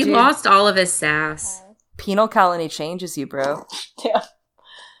 Yeah, he lost all of his sass. Penal colony changes you, bro. Yeah.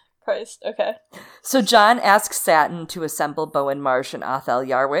 Christ, okay. So John asks Satin to assemble Bowen Marsh and Othel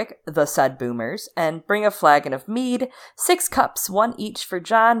Yarwick, the said boomers, and bring a flagon of mead, 6 cups, 1 each for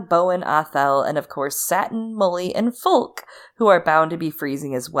John, Bowen, Othel, and of course Satin, Mully, and Fulk, who are bound to be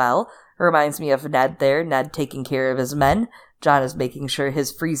freezing as well. Reminds me of Ned there, Ned taking care of his men. John is making sure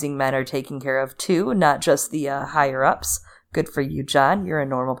his freezing men are taken care of too, not just the higher-ups. Good for you, John. You're a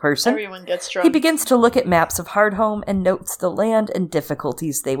normal person. Everyone gets drunk. He begins to look at maps of Hardhome and notes the land and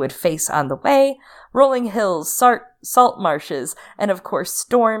difficulties they would face on the way. Rolling hills, salt marshes, and of course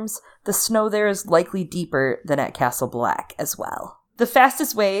storms. The snow there is likely deeper than at Castle Black as well. The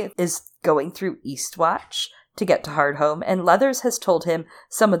fastest way is going through Eastwatch to get to Hardhome, and Leathers has told him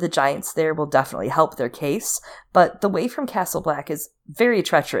some of the giants there will definitely help their case, but the way from Castle Black is very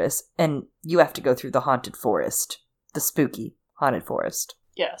treacherous, and you have to go through the haunted forest. The spooky haunted forest.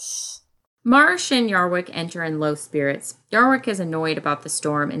 Yes. Marsh and Yarwick enter in low spirits. Yarwick is annoyed about the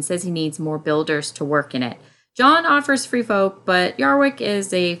storm and says he needs more builders to work in it. John offers free folk, but Yarwick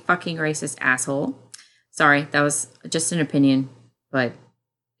is a fucking racist asshole. Sorry, that was just an opinion, but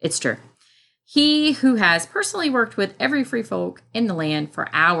it's true. He, who has personally worked with every free folk in the land for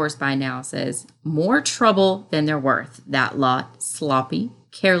hours by now, says, more trouble than they're worth. That lot, sloppy,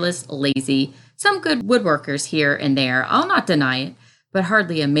 careless, lazy. Some good woodworkers here and there, I'll not deny it, but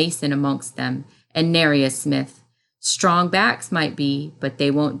hardly a mason amongst them, and nary a smith. Strong backs might be, but they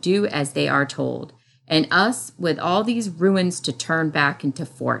won't do as they are told. And us, with all these ruins to turn back into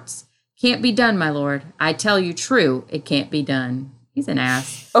forts. Can't be done, my lord. I tell you true, it can't be done. He's an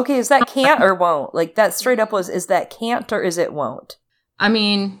ass. Okay, is that can't or won't? Like, that straight up was, is that can't or is it won't? I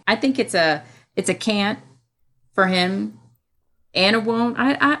mean, I think it's a can't for him. And it won't.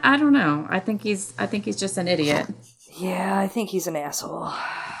 I don't know. I think he's just an idiot. Yeah, I think he's an asshole.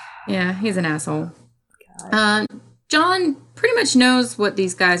 Yeah, he's an asshole. John pretty much knows what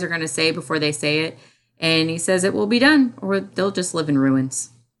these guys are going to say before they say it, and he says it will be done, or they'll just live in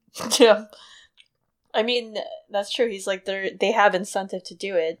ruins. Yeah. I mean, that's true. He's like, they have incentive to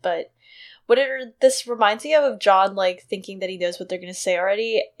do it, but this reminds me of John, like, thinking that he knows what they're going to say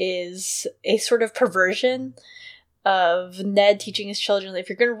already, is a sort of perversion of Ned teaching his children, if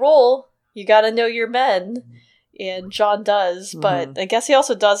you're going to roll, you got to know your men. And John does, but I guess he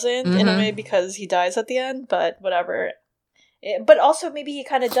also doesn't in a way because he dies at the end, but whatever. But also maybe he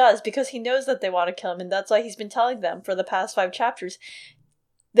kind of does because he knows that they want to kill him, and that's why he's been telling them for the past 5 chapters,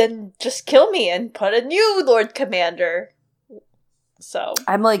 then just kill me and put a new Lord Commander. So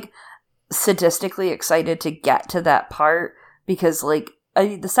I'm like sadistically excited to get to that part because like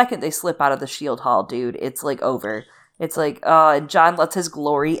the second they slip out of the shield hall, dude, it's like over. It's like, John lets his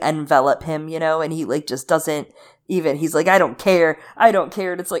glory envelop him, you know, and he like just doesn't even, he's like, I don't care.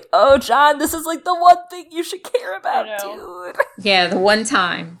 And it's like, oh, John, this is like the one thing you should care about, dude. Yeah, the one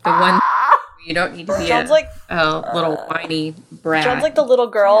time. The one you don't need to be John's a little whiny brat. John's like the little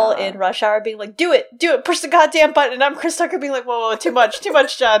girl in Rush Hour being like, do it, push the goddamn button. And I'm Chris Tucker being like, whoa, too much,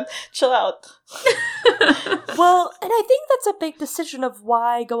 John. Chill out. Well, and I think that's a big decision of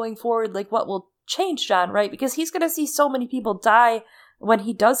why going forward, like what will change John, right? Because he's going to see so many people die when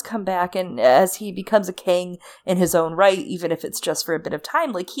he does come back and as he becomes a king in his own right, even if it's just for a bit of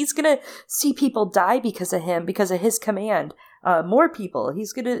time, like he's going to see people die because of him, because of his command. More people.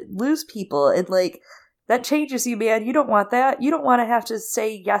 He's going to lose people. And like, that changes you, man. You don't want that. You don't want to have to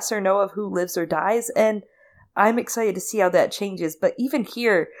say yes or no of who lives or dies. And I'm excited to see how that changes. But even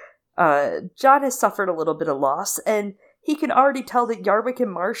here, John has suffered a little bit of loss and he can already tell that Yarwick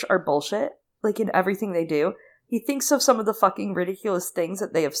and Marsh are bullshit. Like in everything they do. He thinks of some of the fucking ridiculous things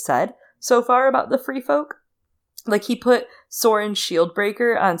that they have said so far about the free folk. Like he put Sorin's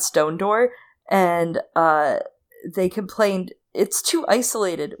Shieldbreaker on Stone Door and they complained, it's too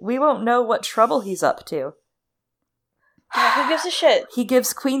isolated. We won't know what trouble he's up to. Yeah, who gives a shit? He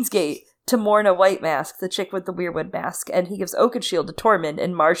gives Queensgate to Morna White Mask, the chick with the Weirwood mask, and he gives Oakenshield to Tormund,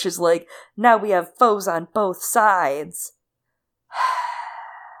 and Marsh is like, now we have foes on both sides.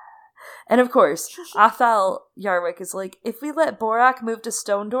 And of course, Othel Yarwick is like, if we let Borak move to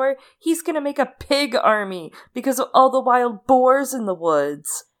Stone Door, he's gonna make a pig army because of all the wild boars in the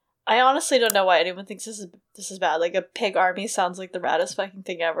woods. I honestly don't know why anyone thinks this is bad. Like, a pig army sounds like the raddest fucking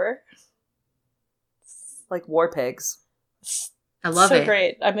thing ever. Like war pigs. I love it. So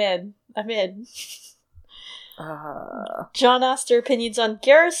great. I'm in. John asked their opinions on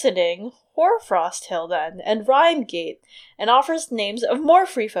garrisoning, Hoarfrost Hill then, and Rhymegate, and offers names of more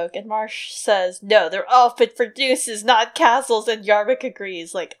free folk, and Marsh says, no, they're all fit for deuces, not castles, and Yarwick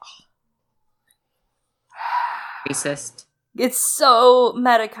agrees, like, Racist. It's so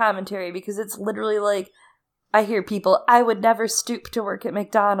meta commentary because it's literally like, I hear people, I would never stoop to work at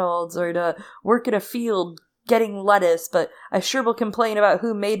McDonald's or to work in a field getting lettuce, but I sure will complain about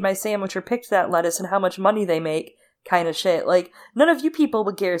who made my sandwich or picked that lettuce and how much money they make, kind of shit. Like, none of you people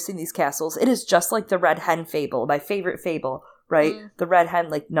would garrison these castles. It is just like the Red Hen fable, my favorite fable, right? The Red Hen,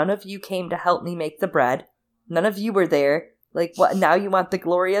 like, none of you came to help me make the bread. None of you were there. Like, what, now you want the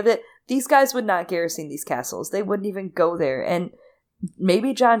glory of it? These guys would not garrison these castles. They wouldn't even go there. And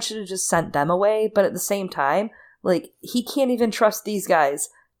maybe Jon should have just sent them away, but at the same time, like, he can't even trust these guys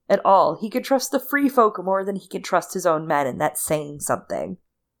at all. He could trust the free folk more than he could trust his own men, and that's saying something.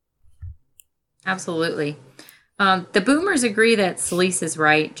 Absolutely. The boomers agree that Selyse is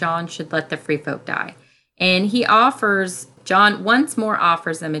right. Jon should let the free folk die. And Jon once more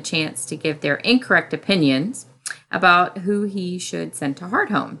offers them a chance to give their incorrect opinions about who he should send to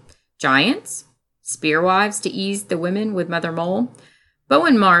Hardhome. Giants? Spearwives to ease the women with Mother Mole?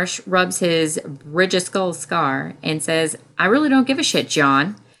 Bowen Marsh rubs his Bridge of Skulls scar and says, I really don't give a shit,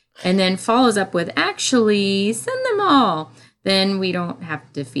 Jon. And then follows up with, actually, send them all. Then we don't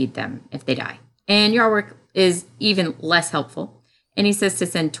have to feed them if they die. And Yarwick is even less helpful. And he says to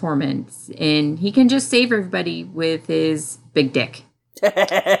send Tormund. And he can just save everybody with his big dick. True.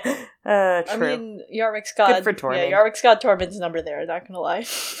 I mean, Yarwick's got... Good for Tormund. Yeah, Yarwick's got Tormund's number there, not gonna lie.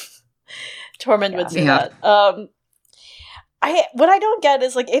 Tormund would say Yeah. that. What I don't get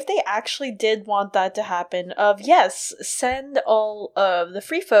is, like, if they actually did want that to happen, yes, send all of the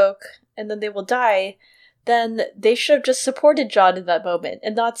free folk, and then they will die, then they should have just supported Jon in that moment,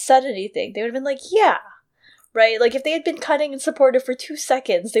 and not said anything. They would have been like, yeah, right? Like, if they had been cutting and supportive for 2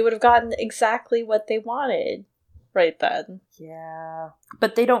 seconds, they would have gotten exactly what they wanted right then. Yeah.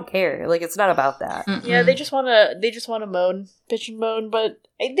 But they don't care. Like, it's not about that. Mm-mm. Yeah, they just wanna moan, bitch and moan, but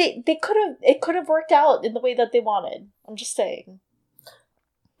it could have worked out in the way that they wanted. I'm just saying.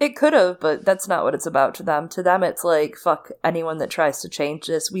 It could have, but that's not what it's about to them. To them, it's like, fuck anyone that tries to change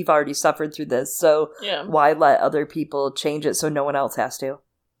this. We've already suffered through this, so Yeah. why let other people change it so no one else has to?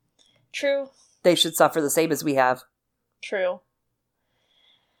 True. They should suffer the same as we have. True.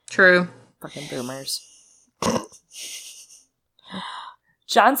 True. Fucking boomers.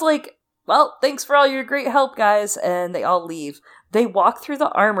 Jon's like, well, thanks for all your great help, guys, and they all leave. They walk through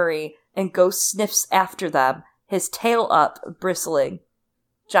the armory, and Ghost sniffs after them, his tail up, bristling.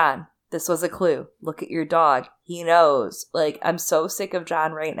 Jon, this was a clue. Look at your dog. He knows. Like, I'm so sick of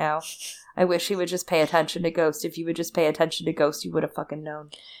Jon right now. I wish he would just pay attention to Ghost. If you would just pay attention to Ghost, you would have fucking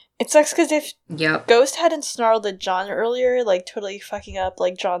known. It sucks because if Yep. Ghost hadn't snarled at Jon earlier, like, totally fucking up,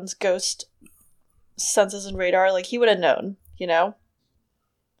 like, Jon's ghost senses and radar, like, he would have known, you know?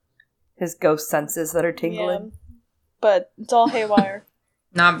 His ghost senses that are tingling. Yeah. But it's all haywire.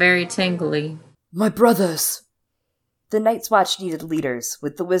 Not very tingly. My brothers! The Night's Watch needed leaders,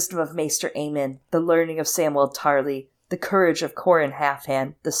 with the wisdom of Maester Aemon, the learning of Samwell Tarly, the courage of Corin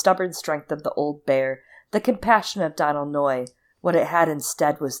Halfhand, the stubborn strength of the Old Bear, the compassion of Donal Noy. What it had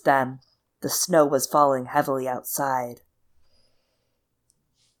instead was them. The snow was falling heavily outside.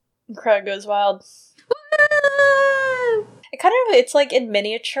 The crowd goes wild. It's like in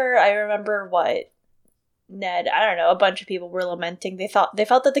miniature. I remember what Ned, I don't know, a bunch of people were lamenting. They felt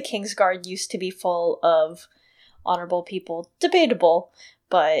that the Kingsguard used to be full of honorable people. Debatable,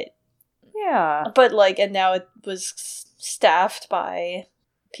 but Yeah. like, and now it was staffed by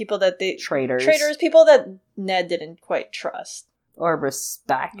people that Traitors. people that Ned didn't quite trust. Or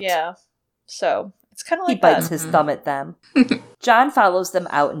respect. Yeah. So it's kind of He like bites that. his thumb at them. Jon follows them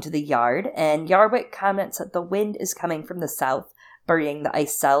out into the yard, and Yarwick comments that the wind is coming from the south, burying the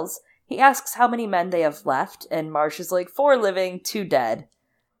ice cells. He asks how many men they have left, and Marsh is like, 4 living, 2 dead.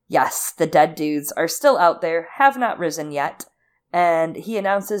 Yes, the dead dudes are still out there, have not risen yet, and he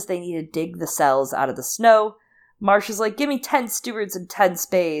announces they need to dig the cells out of the snow. Marsh is like, give me 10 stewards and 10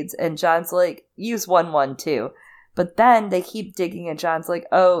 spades, and Jon's like, use 1 too. But then they keep digging, and Jon's like,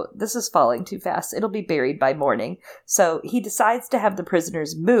 oh, this is falling too fast. It'll be buried by morning. So he decides to have the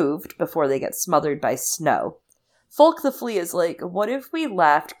prisoners moved before they get smothered by snow. Fulk the Flea is like, what if we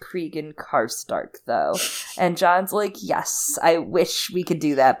left Cregan Karstark, though? And Jon's like, yes, I wish we could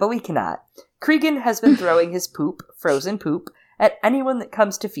do that, but we cannot. Cregan has been throwing his poop, frozen poop, at anyone that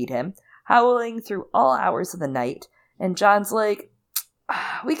comes to feed him, howling through all hours of the night. And Jon's like,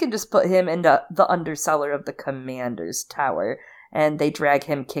 we can just put him into the undercellar of the commander's tower, and they drag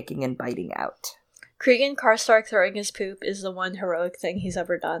him kicking and biting out. Cregan Karstark throwing his poop is the one heroic thing he's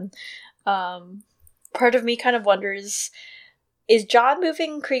ever done. Part of me kind of wonders, is Jon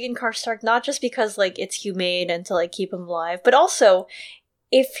moving Cregan Karstark not just because, like, it's humane and to, like, keep him alive, but also,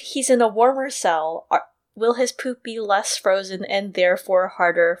 if he's in a warmer cell, will his poop be less frozen and therefore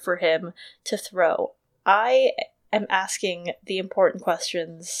harder for him to throw? I am asking the important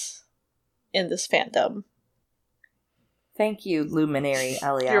questions in this fandom. Thank you, Luminary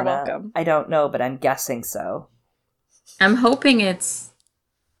Eliana. You're welcome. I don't know, but I'm guessing so. I'm hoping that's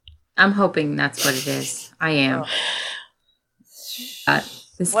what it is. I am.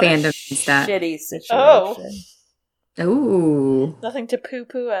 This What a fandom means that. Shitty situation. Ooh. Nothing to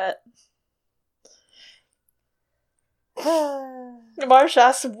poo-poo at. Marsh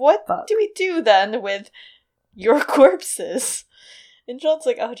asks, what do we do then with your corpses? And Jon's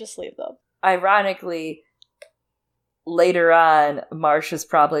like, oh, just leave them. Ironically, later on, Marsh is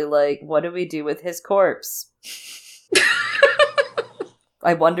probably like, what do we do with his corpse?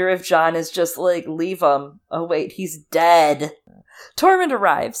 I wonder if Jon is just like, leave him. Oh wait, he's dead. Tormund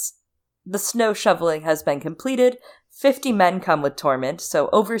arrives. The snow shoveling has been completed. 50 men come with Tormund, so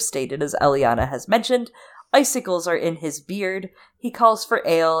overstated as Eliana has mentioned. Icicles are in his beard. He calls for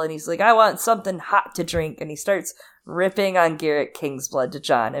ale, and he's like, I want something hot to drink, and he starts ripping on Garrett Kingsblood to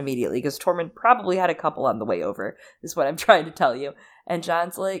Jon immediately, because Tormund probably had a couple on the way over, is what I'm trying to tell you. And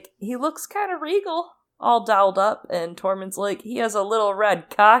Jon's like, he looks kind of regal, all dolled up, and Tormund's like, he has a little red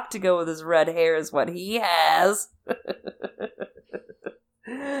cock to go with his red hair is what he has.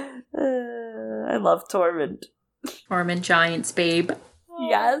 I love Tormund. Tormund Giants, babe.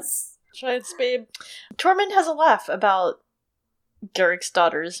 Yes. Giants, babe. Tormund has a laugh about Garrick's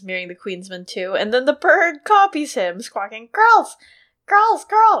daughters marrying the Queensman too, and then the bird copies him, squawking, girls! Girls!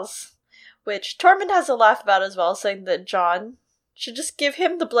 Girls! Which Tormund has a laugh about as well, saying that Jon should just give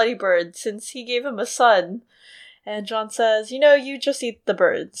him the bloody bird, since he gave him a son. And Jon says, you just eat the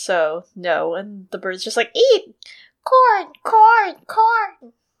bird, so no. And the bird's just like, eat! Corn! Corn!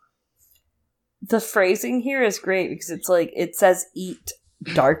 Corn! The phrasing here is great, because it's like, it says eat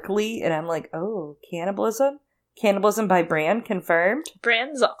darkly, and I'm like, oh, cannibalism? Cannibalism by Bran, confirmed?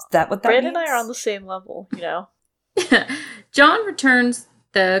 Bran's Is that what that Bran means? and I are on the same level, Jon returns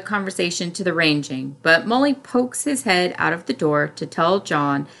the conversation to the ranging, but Molly pokes his head out of the door to tell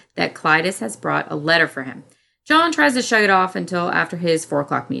Jon that Clydas has brought a letter for him. Jon tries to shut it off until after his 4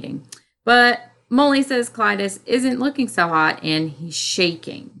 o'clock meeting, but Molly says Clydas isn't looking so hot and he's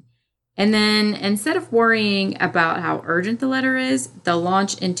shaking. And then, instead of worrying about how urgent the letter is, they'll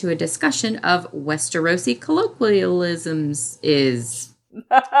launch into a discussion of Westerosi colloquialisms is.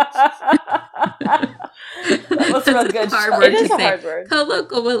 That was a good hard shot. word It is to a say. hard word.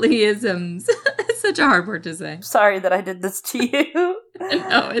 Colloquialisms. It's such a hard word to say. Sorry that I did this to you.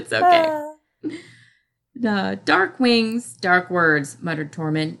 No, it's okay. Dark wings, dark words, muttered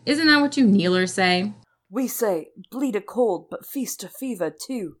Tormund. Isn't that what you kneelers say? We say, bleed a cold, but feast a fever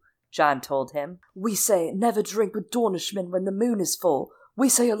too, Jon told him. We say, never drink with Dornishmen when the moon is full. We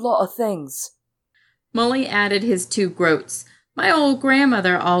say a lot of things. Molly added his 2 groats. My old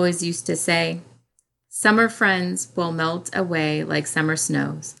grandmother always used to say, summer friends will melt away like summer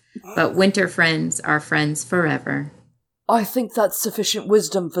snows, but winter friends are friends forever. I think that's sufficient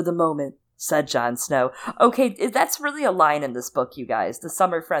wisdom for the moment, said Jon Snow. Okay, that's really a line in this book, you guys. The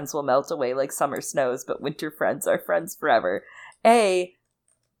summer friends will melt away like summer snows, but winter friends are friends forever.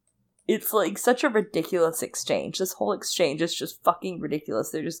 It's like such a ridiculous exchange. This whole exchange is just fucking ridiculous.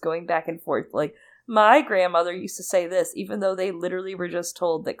 They're just going back and forth like, my grandmother used to say this, even though they literally were just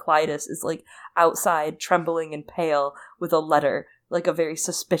told that Clydas is like outside trembling and pale with a letter, like a very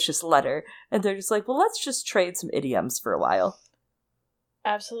suspicious letter. And they're just like, well, let's just trade some idioms for a while.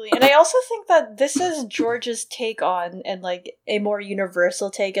 Absolutely. And I also think that this is George's take on, and like a more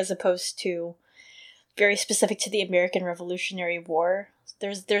universal take as opposed to very specific to the American Revolutionary War.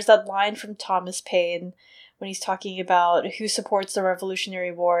 There's that line from Thomas Paine when he's talking about who supports the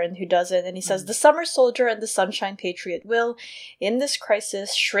Revolutionary War and who doesn't, and he says, the summer soldier and the sunshine patriot will, in this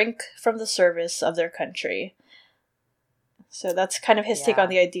crisis, shrink from the service of their country. So that's kind of his take on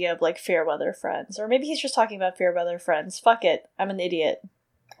the idea of, like, fair weather friends. Or maybe he's just talking about fair weather friends. Fuck it. I'm an idiot.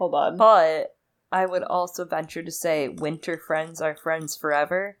 Hold on. But I would also venture to say winter friends are friends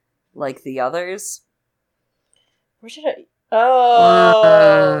forever, like the others. Where should I...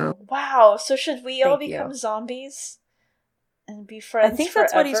 Oh! Wow. So should we all Thank become you. zombies? And be friends I think forever?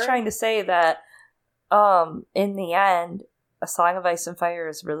 that's what he's trying to say, that in the end, A Song of Ice and Fire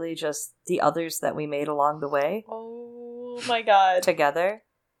is really just the others that we made along the way. Oh my god. Together.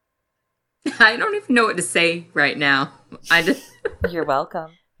 I don't even know what to say right now. You're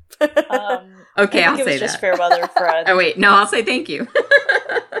welcome. Okay, I I'll think it say was just that. fair weather friends. Oh wait, no, I'll say thank you.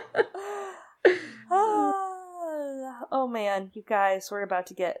 oh man, you guys, we're about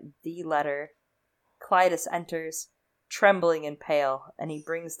to get the letter. Clytus enters, trembling and pale, and he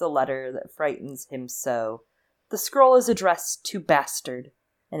brings the letter that frightens him so. The scroll is addressed to Bastard,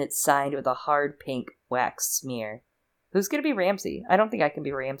 and it's signed with a hard pink wax smear. Who's gonna be Ramsay? I don't think I can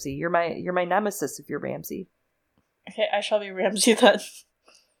be Ramsay. You're my nemesis if you're Ramsay. Okay, I shall be Ramsay then.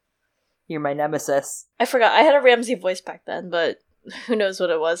 You're my nemesis. I forgot, I had a Ramsay voice back then, but who knows what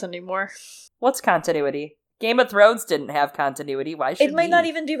it was anymore. What's continuity? Game of Thrones didn't have continuity. Why should it might not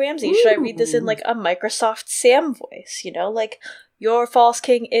even be Ramsay. Should I read this in like a Microsoft Sam voice? You know, like, your false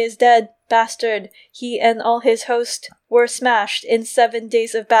king is dead, bastard. He and all his host were smashed in 7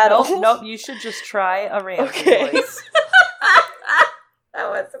 days of battle. Nope, you should just try a Ramsay voice. That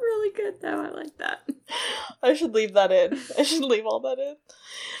was really good, though. I like that. I should leave that in. I should leave all that in.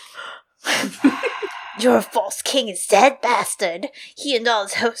 Your false king is dead, bastard. He and all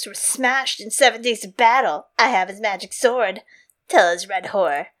his hosts were smashed in 7 days of battle. I have his magic sword. Tell his red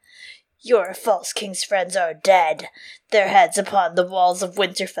whore. Your false king's friends are dead, their heads upon the walls of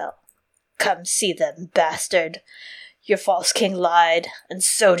Winterfell. Come see them, bastard. Your false king lied, and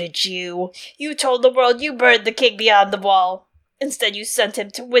so did you. You told the world you burned the king beyond the wall. Instead you sent him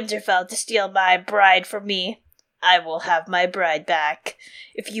to Winterfell to steal my bride from me. I will have my bride back.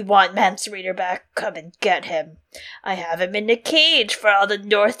 If you want Mance Rayder back, come and get him. I have him in a cage for all the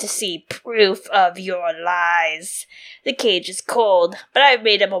North to see proof of your lies. The cage is cold, but I've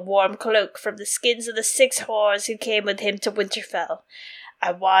made him a warm cloak from the skins of the 6 whores who came with him to Winterfell.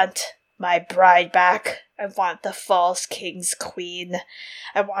 I want my bride back. I want the false king's queen.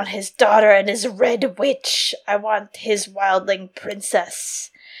 I want his daughter and his red witch. I want his wildling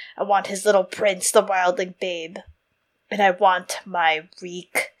princess. I want his little prince, the wildling babe. And I want my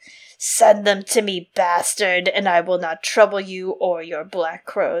reek. Send them to me, bastard, and I will not trouble you or your black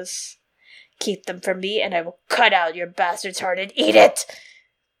crows. Keep them from me, and I will cut out your bastard's heart and eat it!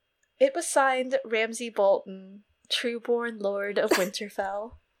 It was signed Ramsay Bolton, Trueborn Lord of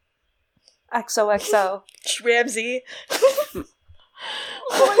Winterfell. XOXO. Ramsay. Oh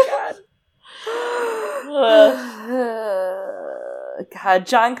my god. God,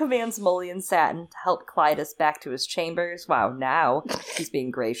 Jon commands Mullion Satin to help Clytus back to his chambers. Wow, now he's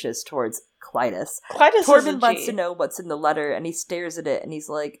being gracious towards Clytus. Tormund wants to know what's in the letter, and he stares at it, and he's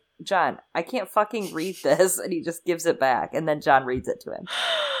like, Jon, I can't fucking read this, and he just gives it back, and then Jon reads it to him.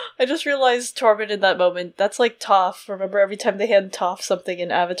 I just realized Tormund in that moment, that's like Toph. Remember every time they hand Toph something in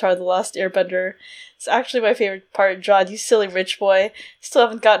Avatar The Last Airbender? It's actually my favorite part. Jon, you silly rich boy. Still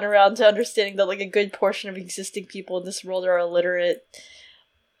haven't gotten around to understanding that like a good portion of existing people in this world are illiterate.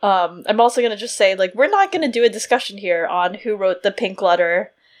 I'm also gonna just say, like, we're not gonna do a discussion here on who wrote the pink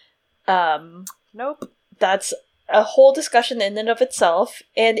letter. Nope. That's a whole discussion in and of itself,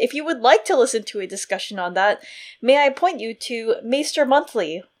 and if you would like to listen to a discussion on that, may I point you to Maester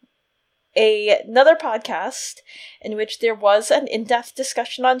Monthly, another podcast in which there was an in-depth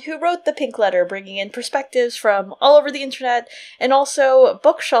discussion on who wrote the pink letter, bringing in perspectives from all over the internet, and also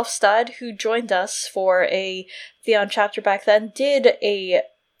Bookshelf Stud, who joined us for a Theon chapter back then, did a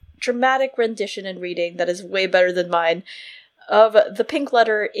dramatic rendition and reading that is way better than mine of the pink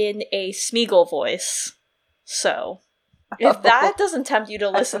letter in a Smeagol voice. So, if that doesn't tempt you to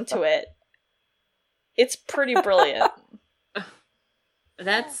listen to it, it's pretty brilliant.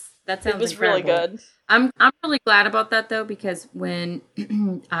 That sounds It was incredible. really good. I'm really glad about that though, because when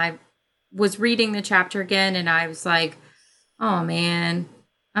I was reading the chapter again, and I was like, "Oh man,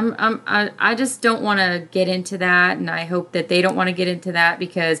 I just don't want to get into that," and I hope that they don't want to get into that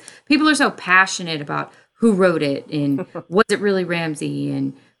because people are so passionate about who wrote it and was it really Ramsay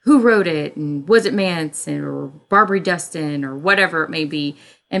and who wrote it and was it Mance or Barbary Dustin or whatever it may be.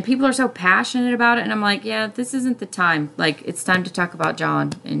 And people are so passionate about it. And I'm like, yeah, this isn't the time. Like, it's time to talk about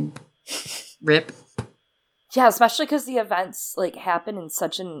Jon and Rip. Yeah, especially because the events, like, happen in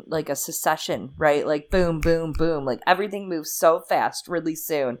such an, like, a succession, right? Like, boom, boom, boom. Like, everything moves so fast really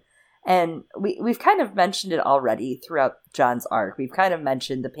soon. And we've kind of mentioned it already throughout Jon's arc. We've kind of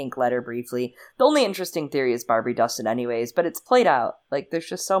mentioned the pink letter briefly. The only interesting theory is Barbary Dustin anyways, but it's played out. Like, there's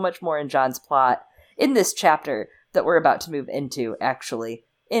just so much more in Jon's plot in this chapter that we're about to move into, actually,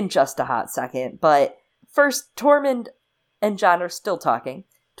 in just a hot second. But first, Tormund and Jon are still talking.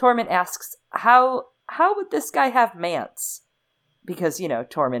 Tormund asks, how would this guy have Mance? Because, you know,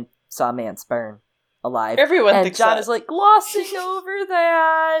 Tormund saw Mance burn alive. Everyone and thinks Jon that. is like glossing over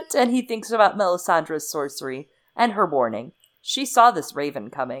that, and he thinks about Melisandre's sorcery and her warning. She saw this raven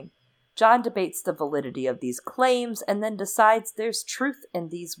coming. Jon debates the validity of these claims and then decides there's truth in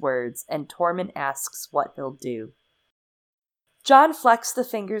these words, and Tormund asks what he'll do. Jon flexed the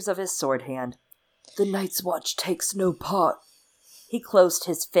fingers of his sword hand. The Night's Watch takes no part. He closed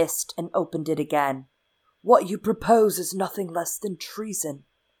his fist and opened it again. What you propose is nothing less than treason.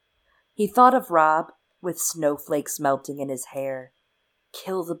 He thought of Robb, with snowflakes melting in his hair.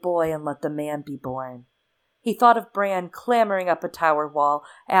 Kill the boy and let the man be born. He thought of Bran clambering up a tower wall,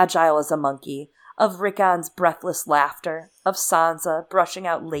 agile as a monkey, of Rickon's breathless laughter, of Sansa brushing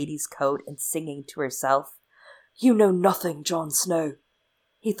out Lady's coat and singing to herself, "You know nothing, Jon Snow."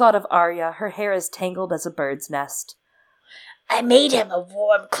 He thought of Arya, her hair as tangled as a bird's nest. I made him a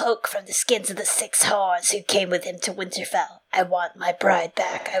warm cloak from the skins of the 6 whores who came with him to Winterfell. I want my bride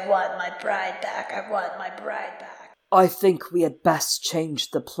back. I want my bride back. I want my bride back. I think we had best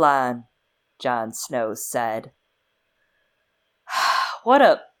change the plan, Jon Snow said. What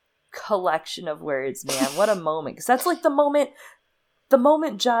a collection of words, man. What a moment. Because that's like the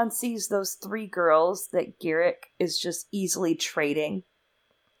moment Jon sees those 3 girls that Garrick is just easily trading,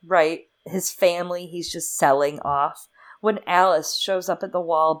 right? His family, he's just selling off. When Alice shows up at the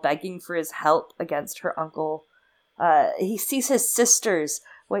wall begging for his help against her uncle, he sees his sisters.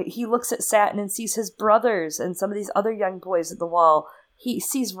 He looks at Satin and sees his brothers and some of these other young boys at the wall. He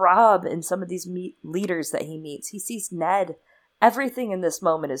sees Robb and some of these leaders that he meets. He sees Ned. Everything in this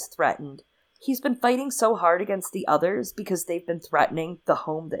moment is threatened. He's been fighting so hard against the others because they've been threatening the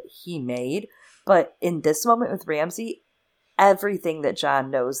home that he made. But in this moment with Ramsay, everything that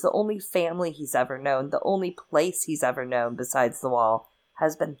Jon knows, the only family he's ever known, the only place he's ever known besides the wall,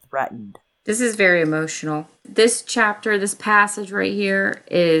 has been threatened. This is very emotional. This chapter, this passage right here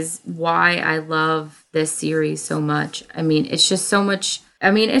is why I love this series so much. I mean, it's just so much. I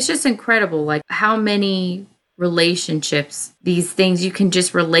mean, it's just incredible. Like how many relationships, these things, you can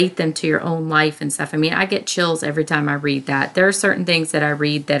just relate them to your own life and stuff. I mean, I get chills every time I read that. There are certain things that I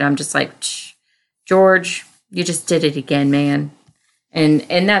read that I'm just like, George, you just did it again, man.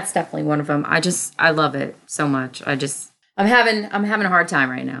 And that's definitely one of them. I love it so much. I'm having a hard time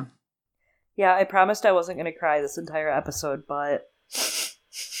right now. Yeah, I promised I wasn't going to cry this entire episode, but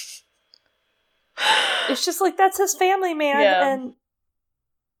it's just like, that's his family, man. Yeah. And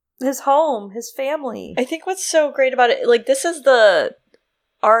his home, his family. I think what's so great about it, like, this is the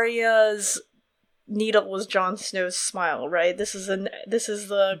Arya's needle was Jon Snow's smile, right? This is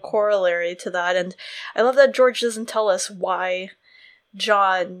the corollary to that, and I love that George doesn't tell us why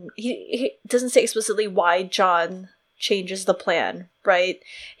Jon. He doesn't say explicitly why Jon changes the plan, right?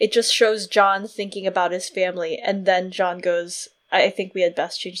 It just shows Jon thinking about his family, and then Jon goes, "I think we had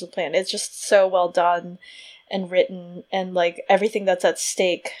best change the plan." It's just so well done and written, and like everything that's at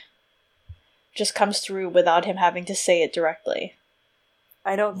stake just comes through without him having to say it directly.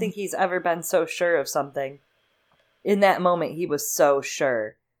 I don't think he's ever been so sure of something. In that moment, he was so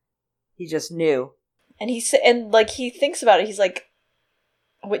sure. He just knew. And he thinks about it. He's like,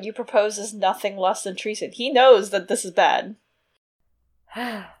 what you propose is nothing less than treason. He knows that this is bad.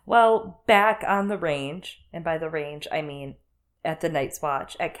 Well, back on the range, and by the range, I mean at the Night's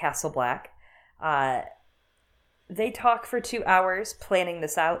Watch at Castle Black, they talk for 2 hours, planning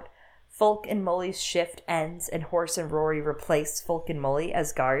this out. Fulk and Mully's shift ends, and Horse and Rory replace Fulk and Mully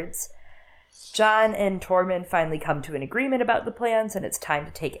as guards. Jon and Tormund finally come to an agreement about the plans, and it's time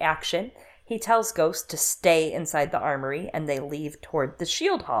to take action. He tells Ghost to stay inside the armory, and they leave toward the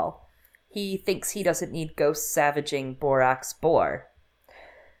Shield Hall. He thinks he doesn't need Ghost savaging Borok's boar.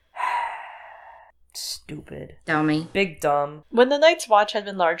 Stupid. Dummy. Big dumb. When the Night's Watch had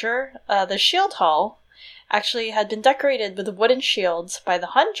been larger, the Shield Hall actually had been decorated with wooden shields by the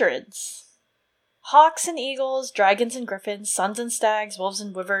hundreds. Hawks and eagles, dragons and griffins, suns and stags, wolves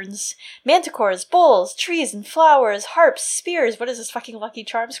and wyverns, manticores, bulls, trees and flowers, harps, spears, what is this fucking Lucky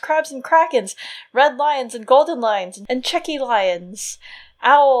Charms, crabs and krakens, red lions and golden lions, and checky lions,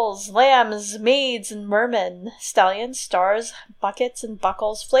 owls, lambs, maids and mermen, stallions, stars, buckets and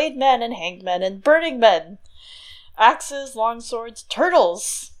buckles, flayed men and hanged men and burning men, axes, longswords,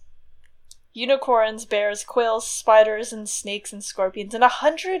 turtles, unicorns, bears, quails, spiders, and snakes and scorpions, and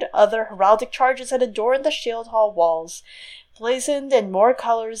 100 other heraldic charges had adorned the Shield Hall walls, blazoned in more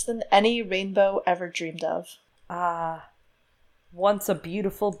colors than any rainbow ever dreamed of. Once a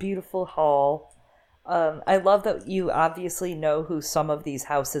beautiful, beautiful hall. I love that you obviously know who some of these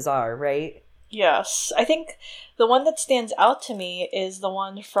houses are, right? Yes. I think the one that stands out to me is the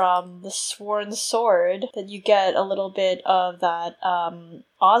one from the Sworn Sword, that you get a little bit of that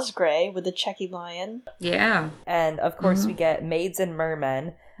Osgray with the checky lion. Yeah. And of course we get maids and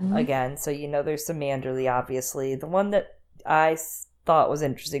mermen again, so you know there's some Manderley, obviously. The one that I thought was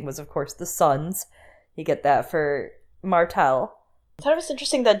interesting was, of course, the sons. You get that for Martell. I thought it was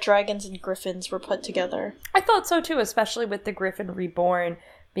interesting that dragons and griffins were put together. I thought so too, especially with the Griffin Reborn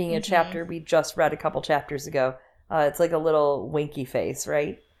being a chapter we just read a couple chapters ago. It's like a little winky face,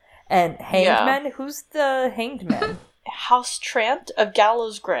 right? And Hanged Men? Who's the Hanged Men? House Trant of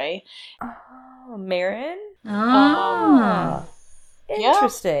Gallows Grey. Oh, Marin? Ah.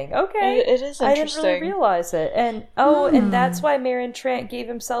 Interesting. Yeah. Okay. It is interesting. I didn't really realize it. And and that's why Marin Trant gave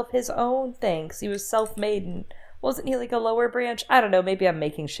himself his own thing, 'cause he was self-made, and wasn't he like a lower branch? I don't know, maybe I'm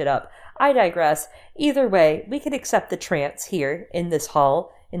making shit up. I digress. Either way, we can accept the Trants here in this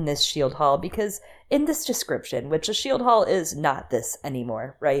hall, in this shield hall, because in this description, which a shield hall is not this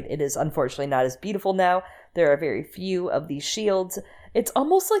anymore, right? It is unfortunately not as beautiful now. There are very few of these shields. It's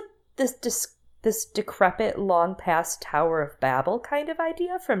almost like this decrepit, long past Tower of Babel kind of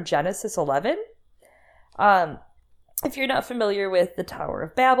idea from Genesis 11. If you're not familiar with the Tower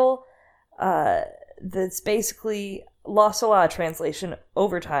of Babel, that's basically lost a lot of translation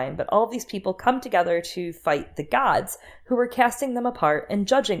over time, but all of these people come together to fight the gods who were casting them apart and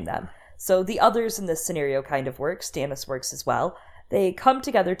judging them. So the others in this scenario kind of work. Stannis works as well. They come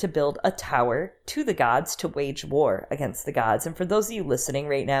together to build a tower to the gods to wage war against the gods. And for those of you listening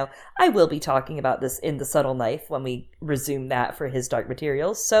right now, I will be talking about this in The Subtle Knife when we resume that for his Dark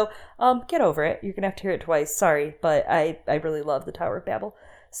Materials. So get over it. You're going to have to hear it twice. Sorry, but I really love the Tower of Babel.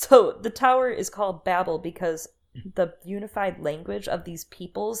 So the tower is called Babel because the unified language of these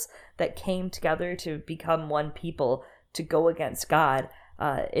peoples that came together to become one people to go against God,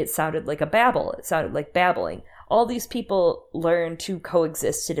 it sounded like a babble. It sounded like babbling. All these people learn to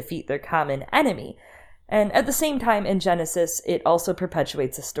coexist to defeat their common enemy. And at the same time, in Genesis, it also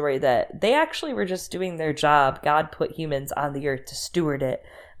perpetuates a story that they actually were just doing their job. God put humans on the earth to steward it,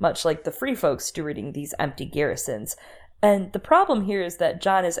 much like the free folks stewarding these empty garrisons. And the problem here is that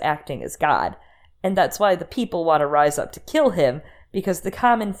Jon is acting as God. And that's why the people want to rise up to kill him, because the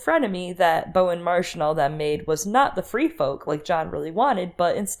common frenemy that Bowen Marsh and all them made was not the free folk like Jon really wanted,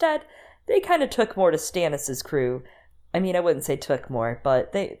 but instead they kind of took more to Stannis' crew. I mean, I wouldn't say took more,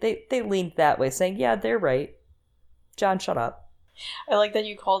 but they leaned that way, saying, yeah, they're right. Jon, shut up. I like that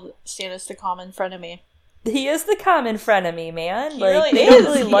you called Stannis the common frenemy. He is the common frenemy, man. He like really they is. don't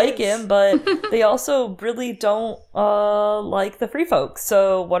really He like is. him, but they also really don't like the free folks.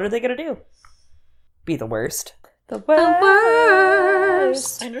 So what are they gonna do? Be the worst. The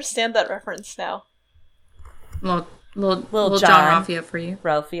worst. I understand that reference now. Little John. John Ralphio for you.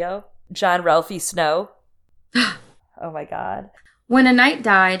 Ralphio. John Ralphie Snow. Oh my god. When a knight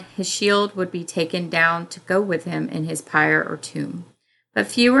died, his shield would be taken down to go with him in his pyre or tomb. But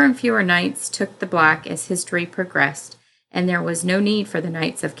fewer and fewer knights took the black as history progressed, and there was no need for the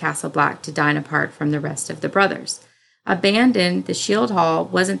knights of Castle Black to dine apart from the rest of the brothers. Abandoned, the shield hall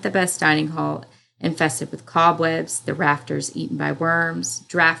wasn't the best dining hall, infested with cobwebs, the rafters eaten by worms,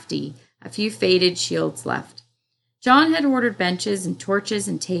 drafty, a few faded shields left. Jon had ordered benches and torches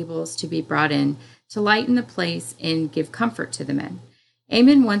and tables to be brought in to lighten the place and give comfort to the men.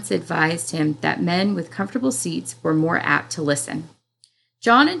 Aemon once advised him that men with comfortable seats were more apt to listen.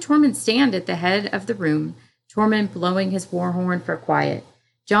 Jon and Tormund stand at the head of the room, Tormund blowing his war horn for quiet.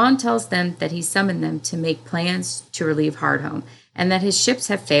 Jon tells them that he summoned them to make plans to relieve Hardhome, and that his ships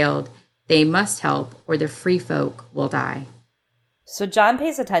have failed. They must help, or the free folk will die. So Jon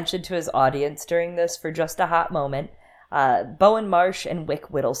pays attention to his audience during this for just a hot moment. Bowen Marsh and Wick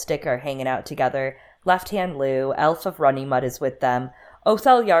Whittlestick are hanging out together. Left Hand Lou, Elf of Runnymud, is with them.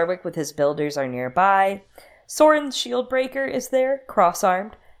 Othel Yarwick with his builders are nearby. Soren Shieldbreaker is there,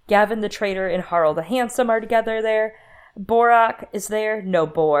 cross-armed. Gavin the Traitor and Harl the Handsome are together there. Borak is there, no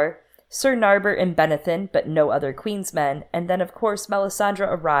Boar. Sir Narbert and Benethin, but no other Queensmen. And then, of course, Melisandre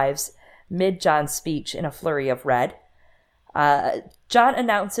arrives mid-Jon's speech in a flurry of red. Jon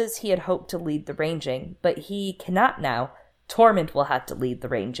announces he had hoped to lead the ranging, but he cannot now. Tormund will have to lead the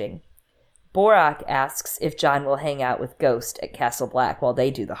ranging. Borak asks if Jon will hang out with Ghost at Castle Black while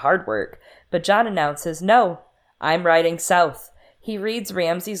they do the hard work, but Jon announces, no, I'm riding south. He reads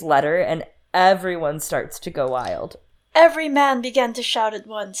Ramsay's letter, and everyone starts to go wild. Every man began to shout at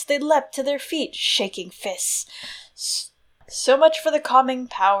once. They leapt to their feet, shaking fists. So much for the calming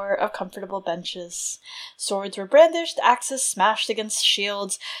power of comfortable benches. Swords were brandished, axes smashed against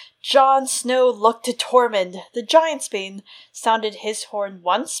shields. Jon Snow looked to Tormund. The Giantsbane sounded his horn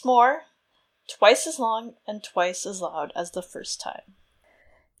once more, twice as long and twice as loud as the first time.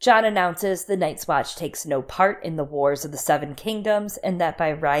 Jon announces the Night's Watch takes no part in the wars of the Seven Kingdoms, and that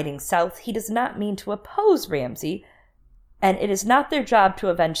by riding south he does not mean to oppose Ramsay, and it is not their job to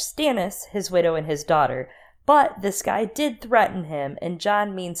avenge Stannis, his widow, and his daughter. But this guy did threaten him, and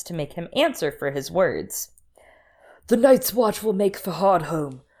Jon means to make him answer for his words. The Night's Watch will make for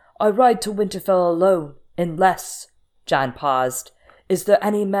Hardhome. I ride to Winterfell alone, unless... Jon paused. Is there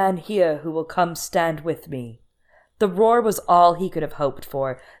any man here who will come stand with me? The roar was all he could have hoped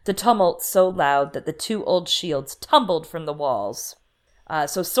for, the tumult so loud that the two old shields tumbled from the walls.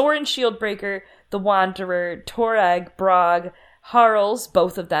 So Soren Shieldbreaker, the Wanderer, Torag, Brog, Harls,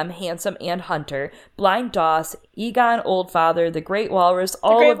 both of them handsome and hunter, Blind Doss, Egon Oldfather, the Great Walrus,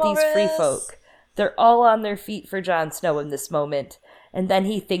 all of these free folk. They're all on their feet for Jon Snow in this moment. And then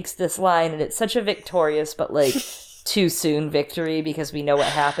he thinks this line, and it's such a victorious but too soon victory because we know what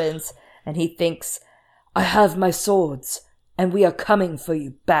happens. And he thinks, I have my swords, and we are coming for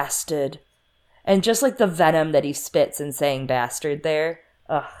you, bastard. And just like the venom that he spits in saying bastard there.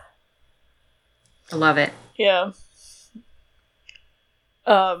 Ugh. I love it. Yeah.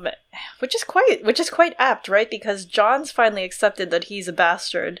 Which is quite apt, right? Because Jon's finally accepted that he's a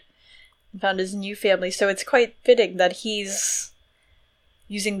bastard and found his new family, so it's quite fitting that he's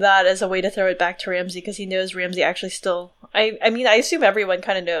using that as a way to throw it back to Ramsay, because he knows Ramsay actually still... I mean, I assume everyone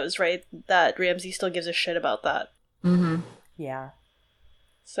kind of knows, right? That Ramsay still gives a shit about that. Mm-hmm. Yeah.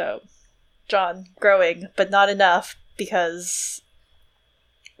 So, Jon growing, but not enough, because...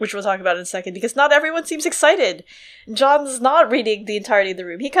 Which we'll talk about in a second, because not everyone seems excited. Jon's not reading the entirety of the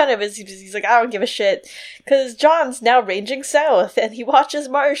room. He kind of is, he's like, I don't give a shit. Because Jon's now ranging south, and he watches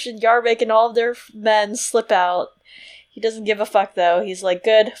Marsh and Yarwick and all of their men slip out. He doesn't give a fuck, though. He's like,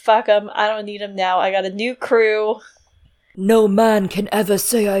 good, fuck him, I don't need him now, I got a new crew. No man can ever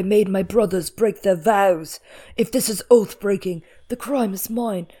say I made my brothers break their vows. If this is oath-breaking, the crime is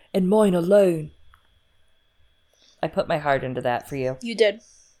mine, and mine alone. I put my heart into that for you. You did.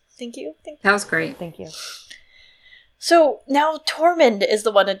 Thank you. That was great. Thank you. So now Tormund is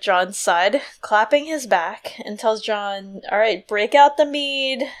the one at Jon's side, clapping his back, and tells Jon, alright, break out the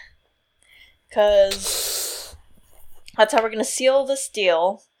mead, because that's how we're going to seal this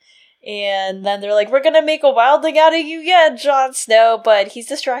deal. And then they're like, we're going to make a wildling out of you yet, Jon Snow, but he's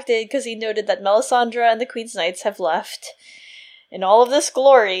distracted because he noted that Melisandre and the Queen's Knights have left in all of this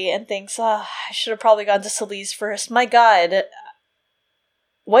glory, and thinks, I should have probably gone to Selise first. My god.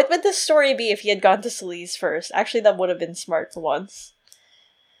 What would this story be if he had gone to Selise first? Actually, that would have been smart for once.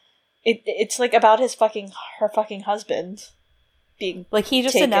 It's like about her fucking husband being he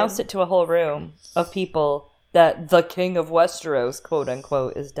just taken. announced it to a whole room of people that the King of Westeros, quote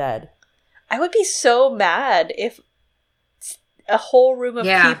unquote, is dead. I would be so mad if a whole room of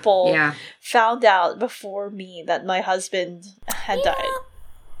people found out before me that my husband had died.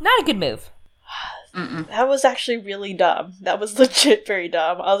 Not a good move. Mm-mm. That was actually really dumb. That was legit very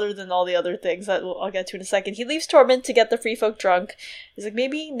dumb, other than all the other things that I'll get to in a second. He leaves Tormund to get the free folk drunk. He's like,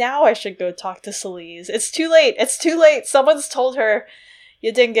 maybe now I should go talk to Selise. It's too late! Someone's told her,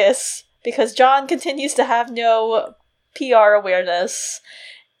 you dingus. Because Jon continues to have no PR awareness.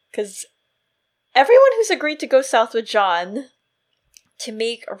 Because everyone who's agreed to go south with Jon to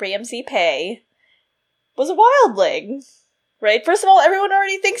make Ramsay pay was a wildling. Right? First of all, everyone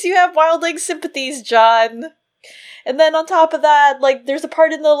already thinks you have wildling sympathies, Jon. And then on top of that, there's a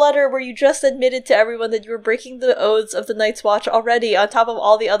part in the letter where you just admitted to everyone that you were breaking the oaths of the Night's Watch already, on top of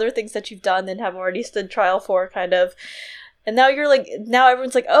all the other things that you've done and have already stood trial for, kind of. And now now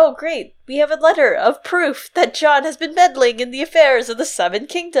everyone's like, oh, great, we have a letter of proof that Jon has been meddling in the affairs of the Seven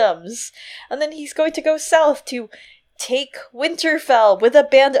Kingdoms. And then he's going to go south to take Winterfell with a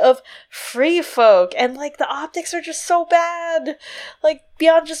band of free folk, and the optics are just so bad.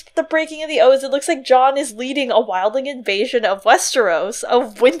 Beyond just the breaking of the oaths, it looks like Jon is leading a wildling invasion of Westeros,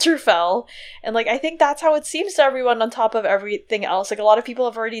 of Winterfell, and I think that's how it seems to everyone, on top of everything else. A lot of people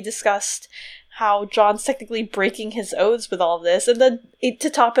have already discussed how Jon's technically breaking his oaths with all of this, and then to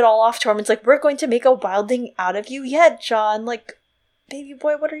top it all off, Tormund's like, we're going to make a wildling out of you yet, Jon. Baby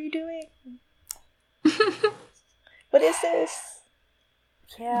boy, what are you doing? What is this?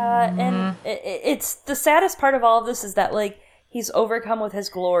 Yeah, and it's the saddest part of all of this is that, he's overcome with his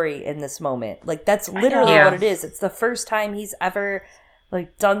glory in this moment. That's literally what it is. It's the first time he's ever,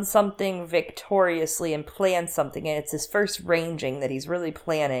 done something victoriously and planned something, and it's his first ranging that he's really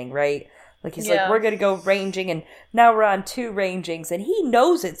planning, right? He's we're gonna go ranging, and now we're on 2 rangings, and he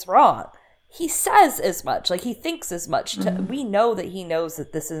knows it's wrong. He says as much, he thinks as much. We know that he knows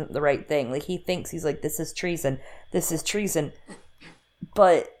that this isn't the right thing. He thinks, he's like, this is treason.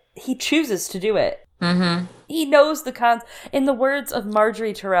 But he chooses to do it. Mm-hmm. He knows in the words of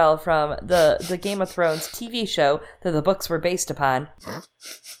Marjorie Tyrell from the Game of Thrones TV show that the books were based upon,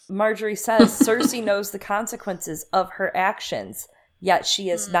 Marjorie says, Cersei knows the consequences of her actions, yet she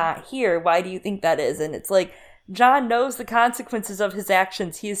is not here. Why do you think that is? And it's Jon knows the consequences of his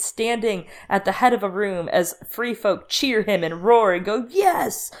actions. He is standing at the head of a room as free folk cheer him and roar and go,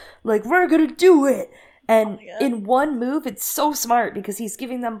 yes! We're gonna do it! And my God. in one move, it's so smart because he's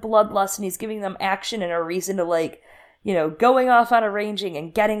giving them bloodlust and he's giving them action and a reason to, like, you know, going off on a ranging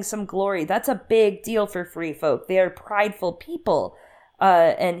and getting some glory. That's a big deal for free folk. They are prideful people.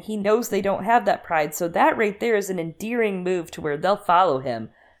 And he knows they don't have that pride. So that right there is an endearing move to where they'll follow him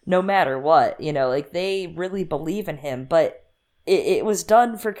no matter what. You know, like, they really believe in him. But it was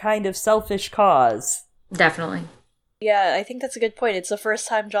done for kind of selfish cause. Definitely. Yeah, I think that's a good point. It's the first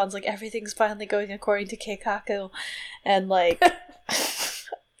time John's like, everything's finally going according to Keikaku. And, like...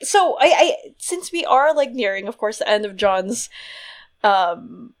 So, I since we are, like, nearing, of course, the end of John's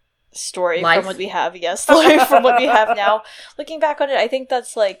story Life. from what we have, yes, from what we have now, looking back on it, I think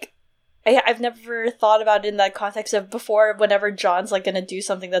that's, like, I've never thought about it in that context of before, whenever John's, like, gonna do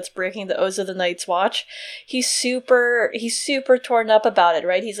something that's breaking the oaths of the Night's Watch, he's super torn up about it,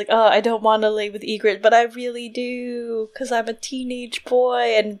 right? He's like, oh, I don't want to lay with Ygritte, but I really do, because I'm a teenage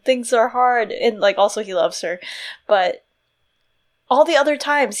boy, and things are hard, and, like, also he loves her, but all the other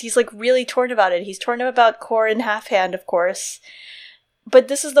times, he's, like, really torn about it. He's torn up about Core and Halfhand, of course. But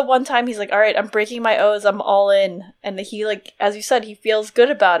this is the one time he's like, all right, I'm breaking my oaths, I'm all in. And he, like, as you said, he feels good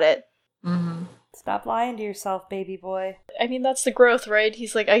about it. Mm-hmm. Stop lying to yourself, baby boy. I mean, that's the growth, right?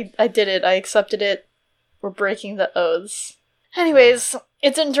 He's like, I did it, I accepted it, we're breaking the oaths. Anyways,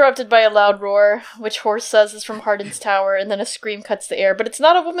 it's interrupted by a loud roar, which Horse says is from Hardin's tower, and then a scream cuts the air. But it's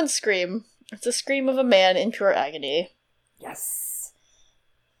not a woman's scream. It's a scream of a man in pure agony. Yes.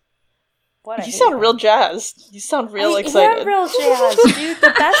 You sound real jazzed. You sound real excited. I am real jazzed, dude.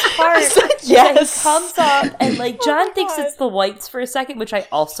 The best part is that he comes up and, like, John thinks it's the whites for a second, which I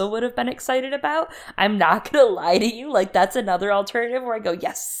also would have been excited about. I'm not gonna lie to you. Like, that's another alternative where I go,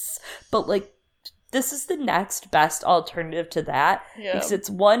 yes. But, like, this is the next best alternative to that. Yeah. Because it's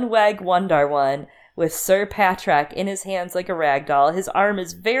one Weg Wundarwan with Sir Patrak in his hands like a ragdoll. His arm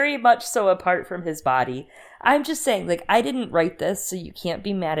is very much so apart from his body. I'm just saying, like, I didn't write this, so you can't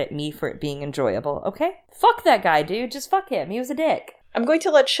be mad at me for it being enjoyable, okay? Fuck that guy, dude. Just fuck him. He was a dick. I'm going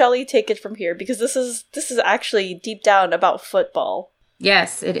to let Shelley take it from here, because this is actually deep down about football.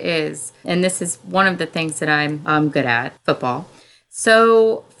 Yes, it is. And this is one of the things that I'm good at, football.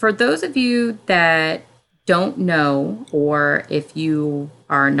 So for those of you that don't know, or if you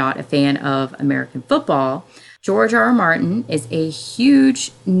are not a fan of American football, George R. R. Martin is a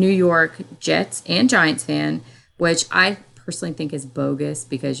huge New York Jets and Giants fan, which I personally think is bogus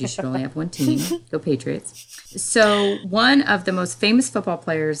because you should only have one team. Go Patriots. So one of the most famous football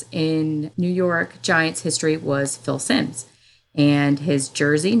players in New York Giants history was Phil Simms. And his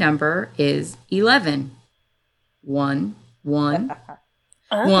jersey number is 11. 1, 1.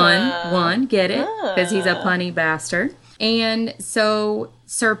 1, get it? Because he's a punny bastard. And so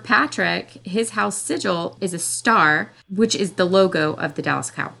Sir Patrak, his house sigil is a star, which is the logo of the Dallas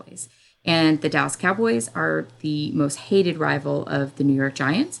Cowboys. And the Dallas Cowboys are the most hated rival of the New York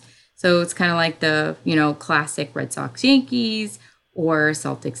Giants. So it's kind of like the, classic Red Sox Yankees or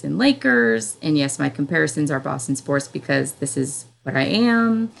Celtics and Lakers. And yes, my comparisons are Boston sports because this is what I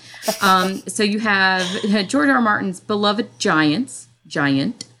am. So you have George R. R. Martin's beloved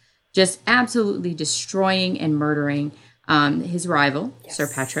giant, just absolutely destroying and murdering his rival, yes. Sir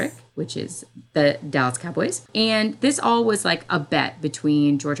Patrak, which is the Dallas Cowboys. And this all was like a bet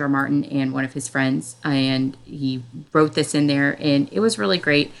between George R. R. Martin and one of his friends. And he wrote this in there, and it was really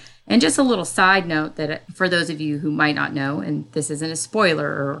great. And just a little side note that for those of you who might not know, and this isn't a spoiler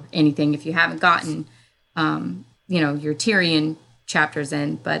or anything if you haven't gotten, your Tyrion chapters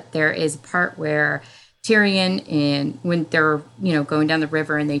in, but there is a part where Tyrion, and when they're, going down the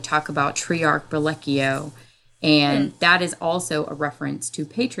river and they talk about Triarch Berlecchio, and that is also a reference to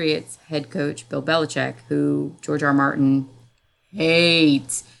Patriots head coach Bill Belichick, who George R. R. Martin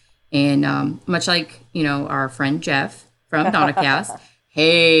hates. And much like, our friend Jeff from Donacast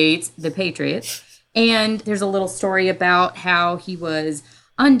hates the Patriots. And there's a little story about how he was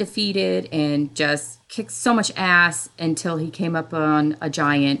undefeated and just kicked so much ass until he came up on a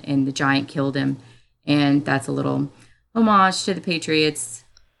giant and the giant killed him. And that's a little homage to the Patriots'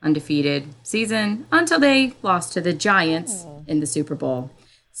 undefeated season until they lost to the Giants in the Super Bowl.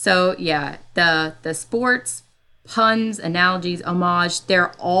 So yeah, the sports, puns, analogies, homage,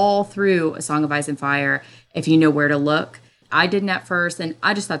 they're all through A Song of Ice and Fire if you know where to look. I didn't at first, and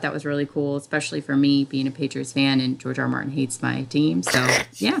I just thought that was really cool, especially for me being a Patriots fan, and George R. R. Martin hates my team. So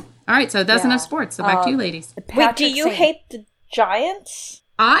yeah. All right, so that's enough sports. So back to you, ladies. Wait, do you hate the Giants?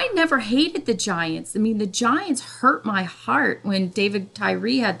 I never hated the Giants. I mean, the Giants hurt my heart when David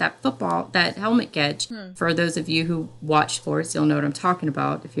Tyree had that helmet catch. For those of you who watch sports, you'll know what I'm talking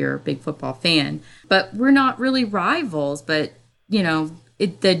about if you're a big football fan. But we're not really rivals. But,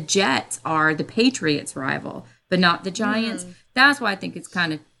 the Jets are the Patriots' rival, but not the Giants. That's why I think it's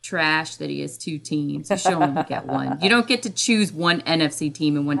kind of trash that he has two teams. You should only get one. You don't get to choose one NFC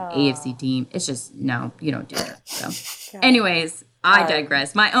team and one AFC team. It's just, no, you don't do that. So, anyways, I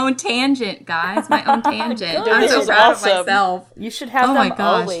digress. My own tangent, guys. My own tangent. I'm so proud of myself. You should have them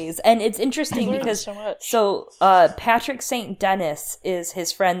always. And it's interesting because Patrick St. Dennis is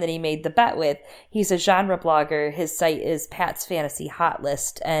his friend that he made the bet with. He's a genre blogger. His site is Pat's Fantasy Hot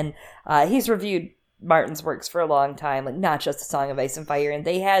List, and he's reviewed Martin's works for a long time, like not just A Song of Ice and Fire. And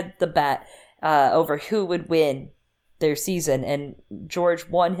they had the bet over who would win their season, and George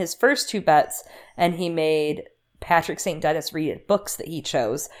won his first two bets, and he made Patrick St. Dennis read books that he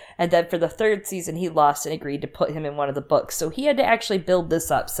chose. And then for the third season, he lost and agreed to put him in one of the books. So he had to actually build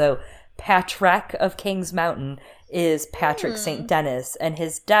this up. So Patrick of Kings Mountain is Patrick St. Dennis, and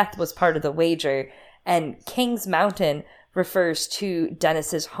his death was part of the wager. And Kings Mountain refers to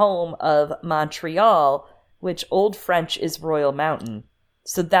Dennis's home of Montreal, which Old French is Royal Mountain.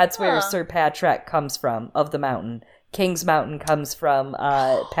 So that's where Sir Patrick comes from, of the mountain. Kings Mountain comes from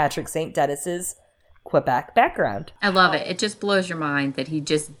Patrick St. Dennis's Quebec background. I love it. It just blows your mind that he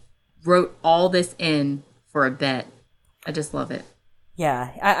just wrote all this in for a bet. I just love it.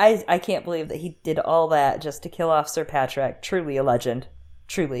 Yeah, I can't believe that he did all that just to kill off Sir Patrick. Truly a legend.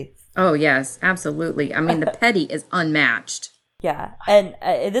 Truly. Oh, yes, absolutely. I mean, the petty is unmatched. Yeah, and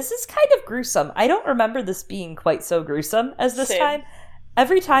this is kind of gruesome. I don't remember this being quite so gruesome as this time.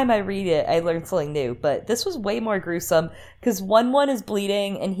 Every time I read it, I learn something new, but this was way more gruesome because 1-1 is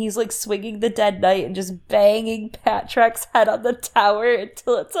bleeding and he's like swinging the dead knight and just banging Patrick's head on the tower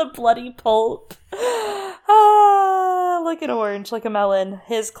until it's a bloody pulp. Like an orange, like a melon.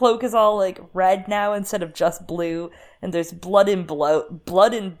 His cloak is all like red now instead of just blue, and there's blood and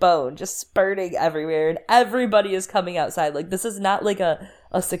bone just spurting everywhere, and everybody is coming outside. Like, this is not like a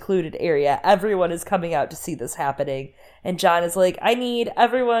secluded area. Everyone is coming out to see this happening. And Jon is like, I need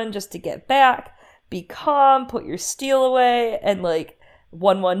everyone just to get back, be calm, put your steel away, and like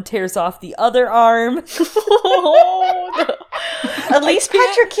 1-1 tears off the other arm. Oh, no. At least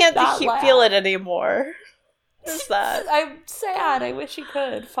Patrick can't feel it anymore. Is that? I'm sad. I wish he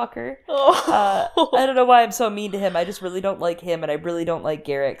could. Fucker. Oh. I don't know why I'm so mean to him. I just really don't like him, and I really don't like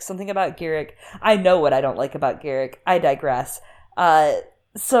Garrick. Something about Garrick. I know what I don't like about Garrick. I digress.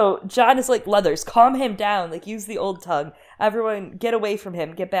 So Jon is like, Leathers, calm him down. Like, use the old tongue. Everyone, get away from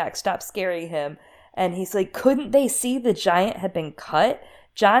him. Get back. Stop scaring him. And he's like, couldn't they see the giant had been cut?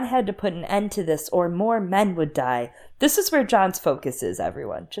 Jon had to put an end to this, or more men would die. This is where Jon's focus is,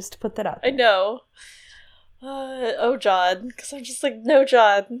 everyone. Just to put that out there. I know. Jon. Because I'm just like, no,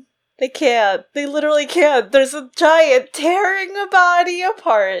 Jon. They can't. They literally can't. There's a giant tearing a body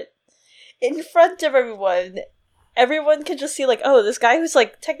apart in front of everyone. Everyone can just see, like, oh, this guy who's,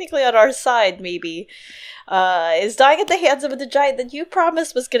 like, technically on our side, maybe, is dying at the hands of the giant that you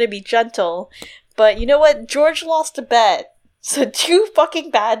promised was gonna be gentle. But you know what? George lost a bet. So too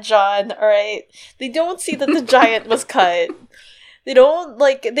fucking bad, Jon, alright? They don't see that the giant was cut. They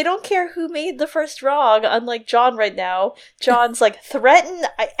don't care who made the first wrong, unlike Jon right now. Jon's like, threaten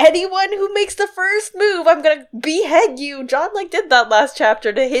anyone who makes the first move, I'm gonna behead you. Jon, like, did that last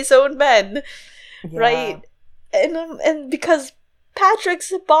chapter to his own men, right? And because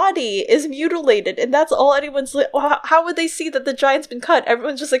Patrick's body is mutilated, and that's all anyone's like, how would they see that the giant's been cut?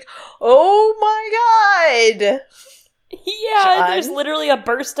 Everyone's just like, oh my god! Yeah, Jon? There's literally a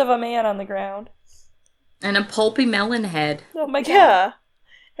burst of a man on the ground. And a pulpy melon head. Oh my god. Yeah.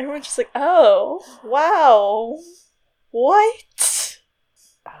 Everyone's just like, oh, wow. What?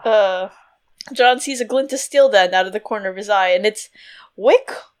 Jon sees a glint of steel then out of the corner of his eye, and it's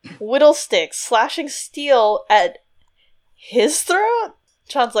Wick Whittlestick slashing steel at his throat.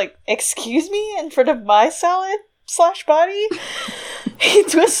 Jon's like, excuse me, in front of my salad / body? He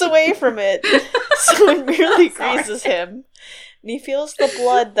twists away from it, so it merely grazes him. And he feels the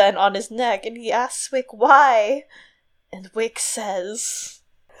blood then on his neck, and he asks Wick why. And Wick says,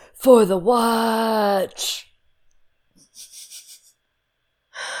 for the watch.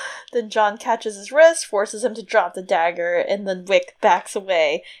 Then Jon catches his wrist, forces him to drop the dagger, and then Wick backs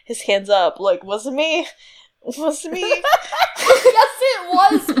away, his hands up, like, wasn't me? Wasn't me? Yes, it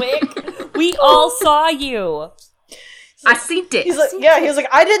was, Wick. We all saw you. I seen it. He's like, yeah, he was like,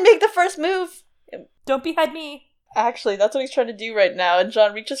 I didn't make the first move. Don't behead me. Actually, that's what he's trying to do right now, and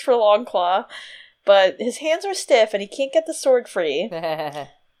Jon reaches for Longclaw, but his hands are stiff, and he can't get the sword free.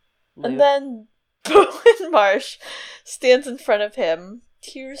 And then Bowen Marsh stands in front of him,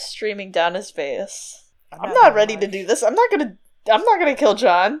 tears streaming down his face. I'm not ready to do this. I'm not gonna kill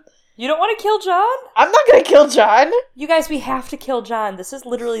Jon. You don't want to kill John? I'm not gonna kill John. You guys, we have to kill John. This is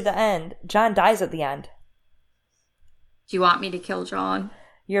literally the end. John dies at the end. Do you want me to kill John?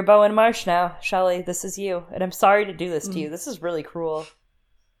 You're Bowen Marsh now, Shelley. This is you. And I'm sorry to do this to you. This is really cruel.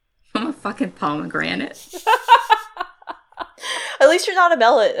 I'm a fucking pomegranate. At least you're not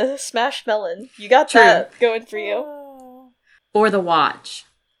a smashed melon. You got True. that going for you. Or the watch.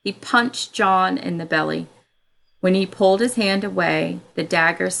 He punched John in the belly. When he pulled his hand away, the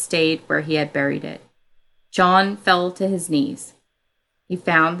dagger stayed where he had buried it. John fell to his knees. He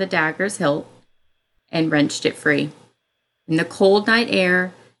found the dagger's hilt and wrenched it free. In the cold night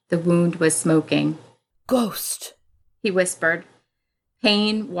air, the wound was smoking. Ghost, He whispered.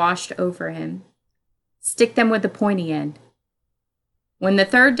 Pain washed over him. Stick them with the pointy end. When the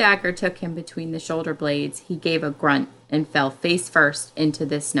third dagger took him between the shoulder blades, he gave a grunt and fell face first into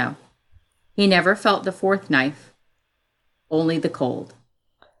the snow. He never felt the fourth knife, only the cold.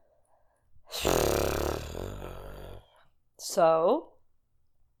 So,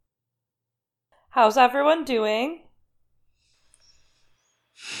 how's everyone doing?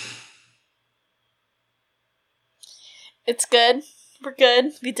 It's good. We're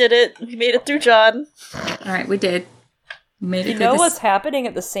good. We did it. We made it through John. All right, we did. Made it You through know this. what's happening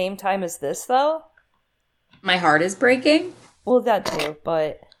at the same time as this, though? My heart is breaking. Well, that too,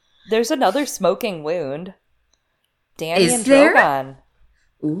 but there's another smoking wound. Danny Is and there? Drogon.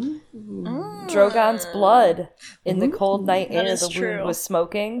 Ooh. Drogon's blood in the cold night That air. is The true. wound was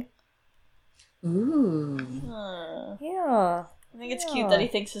smoking. Ooh. Yeah. I think it's cute that he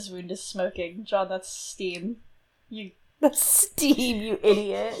thinks his wound is smoking. John, that's steam. You That's steam, you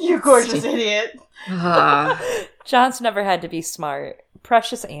idiot. you gorgeous idiot. Ah. John's never had to be smart.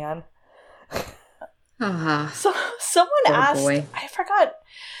 Precious Anne. Ah. So someone Poor asked, boy. I forgot,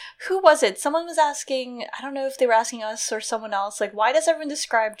 who was it? Someone was asking, I don't know if they were asking us or someone else, like, why does everyone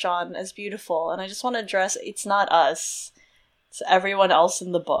describe John as beautiful? And I just want to address, it's not us. It's everyone else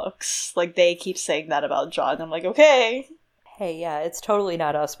in the books. Like, they keep saying that about John. I'm like, okay. Hey, yeah, it's totally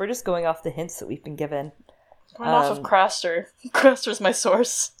not us. We're just going off the hints that we've been given. Going off of Craster. Craster's my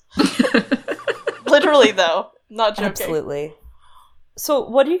source. Literally, though. Not joking. Absolutely. So,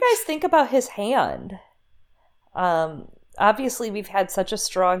 what do you guys think about his hand? Obviously, we've had such a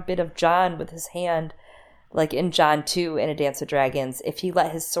strong bit of John with his hand, like in John 2 in A Dance of Dragons. If he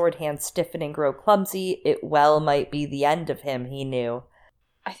let his sword hand stiffen and grow clumsy, it well might be the end of him, he knew.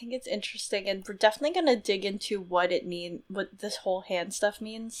 I think it's interesting, and we're definitely going to dig into what this whole hand stuff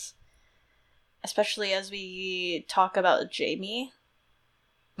means. Especially as we talk about Jamie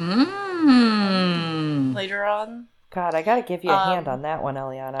later on. God, I gotta give you a hand on that one,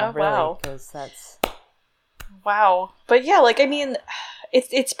 Eliana. oh, really, wow. because that's... Wow. But yeah, like, I mean,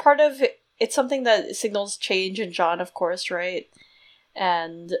 it's part of, it's something that signals change in John, of course, right?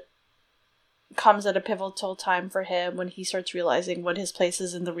 And comes at a pivotal time for him when he starts realizing what his place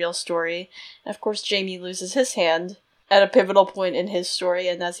is in the real story. And of course, Jamie loses his hand at a pivotal point in his story,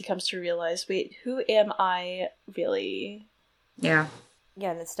 and as he comes to realize, wait, who am I really? Yeah.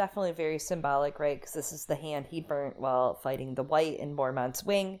 Yeah, and it's definitely very symbolic, right? Because this is the hand he burnt while fighting the White in Mormont's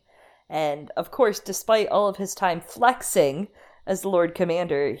Wing. And, of course, despite all of his time flexing as the Lord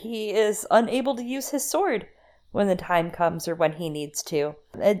Commander, he is unable to use his sword when the time comes or when he needs to.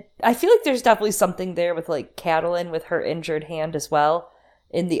 And I feel like there's definitely something there with, like, Catelyn with her injured hand as well,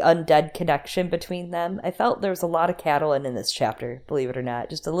 in the undead connection between them. I felt there was a lot of Catelyn in this chapter, believe it or not.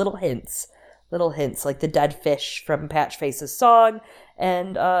 Just a little hints, like the dead fish from Patchface's song,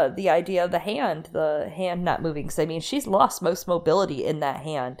 and the idea of the hand not moving. Because, I mean, she's lost most mobility in that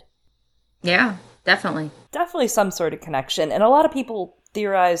hand. Yeah, definitely. Definitely some sort of connection. And a lot of people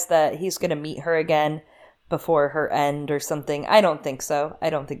theorize that he's going to meet her again before her end or something. I don't think so. I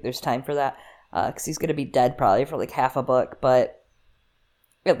don't think there's time for that. Because he's going to be dead probably for like half a book, but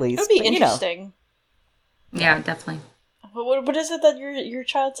at least. It would be but, interesting. Yeah, definitely. What is it that your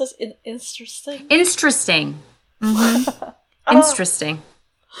child says? Interesting? Interesting. Mhm. Interesting.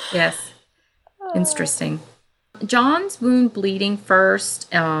 Yes. Interesting. John's wound bleeding first,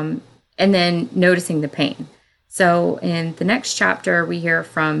 and then noticing the pain. So in the next chapter, we hear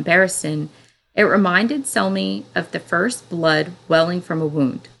from Barristan. It reminded Selmy of the first blood welling from a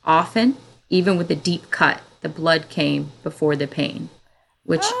wound. Often, even with a deep cut, the blood came before the pain.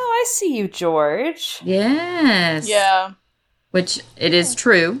 Which, Oh, I see you, George. yes. Yeah. Which it is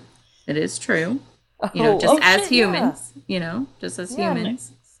true. It is true. You know, just as shit, yeah. humans. You know, just as Yeah,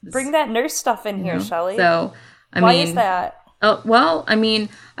 humans. Bring that nurse stuff in here, Shelley. So, Why is that? Well, I mean,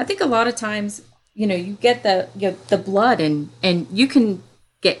 I think a lot of times, you know, you get the blood and you can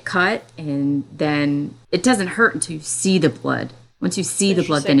get cut and then it doesn't hurt until you see the blood. Once you see the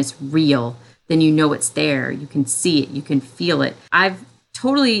blood, then it's real. Then you know it's there. You can see it. You can feel it. I've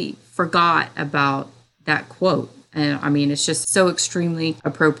totally forgot about that quote. And I mean, it's just so extremely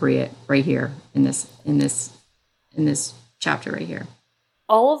appropriate right here in this chapter right here.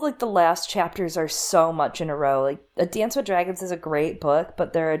 All of like the last chapters are so much in a row. Like A Dance with Dragons is a great book,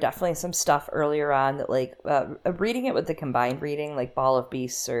 but there are definitely some stuff earlier on that like reading it with the combined reading, like Ball of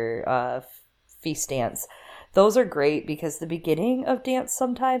Beasts or Feast Dance. Those are great because the beginning of Dance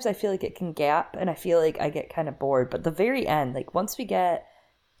sometimes I feel like it can gap and I feel like I get kind of bored. But the very end, like once we get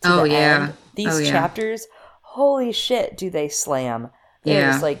to the end, these chapters, holy shit, do they slam.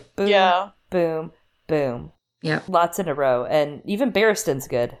 They're just like boom, boom, boom. Yeah. Lots in a row. And even Barristan's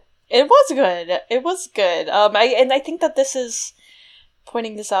good. It was good. It was good. I think that this is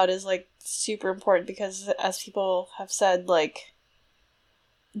pointing this out is like super important because as people have said, like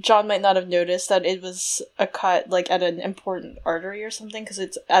John might not have noticed that it was a cut like at an important artery or something because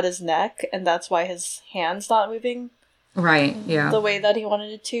it's at his neck and that's why his hand's not moving right, yeah, the way that he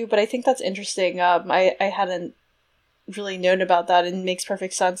wanted it to. But I think that's interesting. I hadn't really known about that, and it makes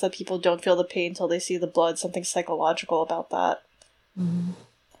perfect sense that people don't feel the pain until they see the blood. Something psychological about that. Mm-hmm.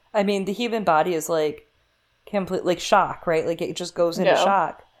 I mean, the human body is like complete like shock, right? Like it just goes into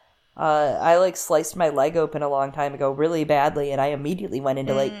shock. I like sliced my leg open a long time ago really badly, and I immediately went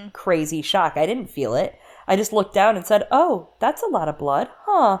into like crazy shock. I didn't feel it. I just looked down and said, "Oh, that's a lot of blood,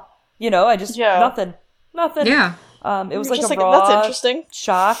 huh?" You know, I just nothing. Yeah. It was like just a raw, that's interesting.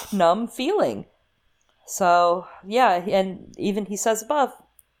 shock, numb feeling. So yeah, and even he says above,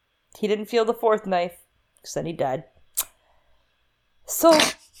 he didn't feel the fourth knife because then he died. So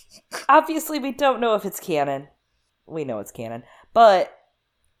obviously we don't know if it's canon. We know it's canon, but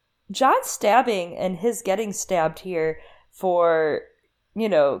John's stabbing and his getting stabbed here for, you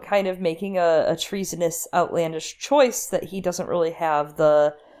know, kind of making a treasonous, outlandish choice that he doesn't really have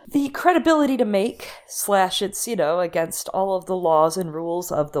the credibility to make, / it's, you know, against all of the laws and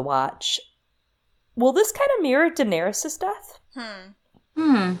rules of the Watch. Will this kind of mirror Daenerys' death?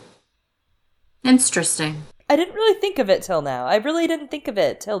 Interesting. I didn't really think of it till now. I really didn't think of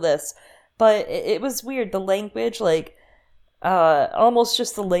it till this. But it was weird. The language, like, almost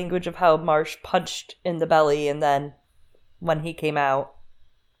just the language of how Marsh punched in the belly and then when he came out,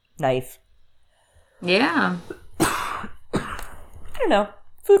 knife. Yeah. I don't know.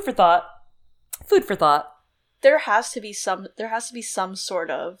 Food for thought. Food for thought. There has to be some sort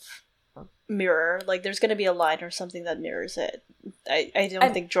of mirror. Like there's going to be a line or something that mirrors it. I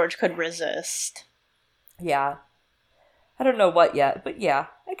don't think George could resist. Yeah. I don't know what yet, but yeah,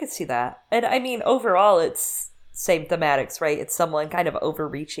 I could see that. And I mean, overall, it's same thematics, right? It's someone kind of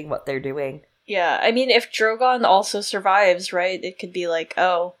overreaching what they're doing. Yeah, I mean, if Drogon also survives, right, it could be like,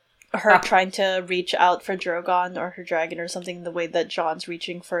 oh, her trying to reach out for Drogon or her dragon or something the way that John's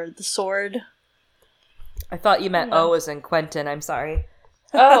reaching for the sword. I thought you meant O as in Quentin, I'm sorry.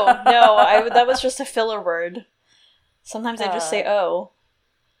 Oh, no, that was just a filler word. Sometimes I just say O.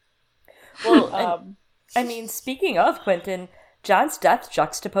 Well, I mean, speaking of Quentin, John's death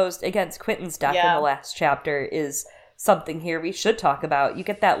juxtaposed against Quentin's death in the last chapter is something here we should talk about. You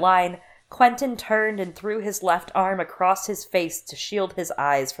get that line, Quentin turned and threw his left arm across his face to shield his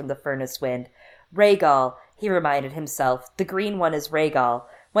eyes from the furnace wind. Rhaegal, he reminded himself, the green one is Rhaegal.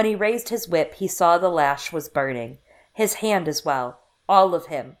 When he raised his whip, he saw the lash was burning. His hand as well. All of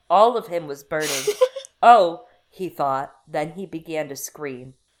him was burning. Oh, he thought. Then he began to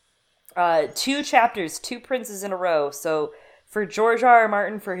scream. 2 chapters, 2 princes in a row. So for George R. R.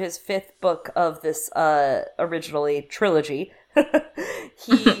 Martin, for his 5th book of this originally trilogy,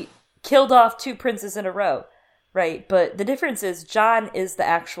 he killed off 2 princes in a row, right? But the difference is John is the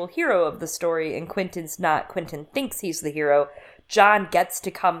actual hero of the story and Quentin's not. Quentin thinks he's the hero. John gets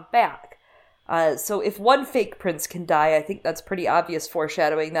to come back. So if one fake prince can die, I think that's pretty obvious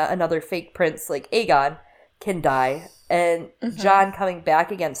foreshadowing that another fake prince like Aegon can die. And John coming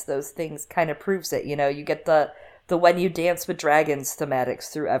back against those things kind of proves it. You know, you get the when you dance with dragons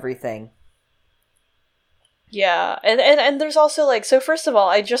thematics through everything. Yeah, and there's also, like, so first of all,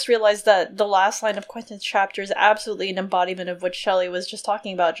 I just realized that the last line of Quentin's chapter is absolutely an embodiment of what Shelley was just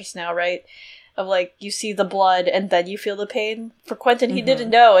talking about just now, right? Of, like, you see the blood and then you feel the pain. For Quentin, he didn't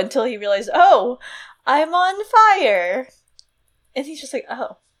know until he realized, oh, I'm on fire! And he's just like,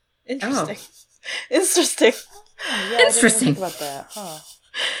 oh, interesting. Interesting. Oh, yeah, interesting. I didn't think about that, huh?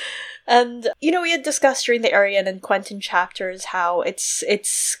 And, you know, we had discussed during the Arianne and Quentin chapters how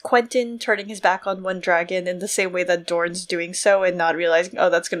it's Quentin turning his back on one dragon in the same way that Dorne's doing so and not realizing, oh,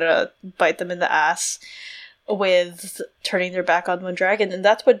 that's gonna bite them in the ass with turning their back on one dragon. And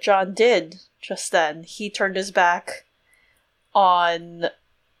that's what John did just then. He turned his back on,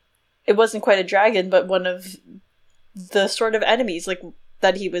 it wasn't quite a dragon, but one of the sort of enemies like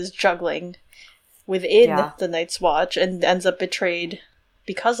that he was juggling within the Night's Watch, and ends up betrayed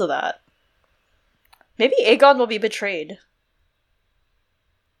because of that. Maybe Aegon will be betrayed.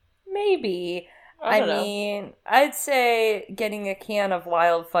 Maybe. I mean, I'd say getting a can of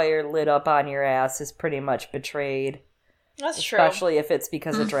wildfire lit up on your ass is pretty much betrayed. That's true. Especially if it's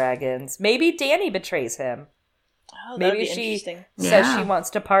because of dragons. Maybe Dany betrays him. Oh, Maybe she says she wants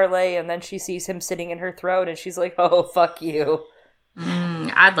to parlay, and then she sees him sitting in her throne, and she's like, "Oh, fuck you."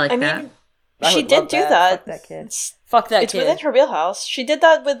 I'd like that. Mean, she did do that. Fuck that kid. Fuck that it's kid. It's within her wheelhouse. She did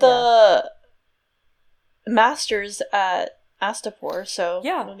that with the masters at Astapor, so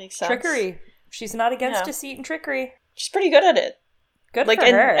that makes sense. Trickery. She's not against deceit and trickery. She's pretty good at it. Good for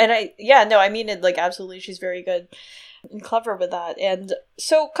her. And I mean it, like, absolutely, she's very good and clever with that. And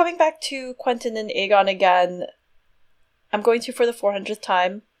so, coming back to Quentyn and Aegon again, I'm going to, for the 400th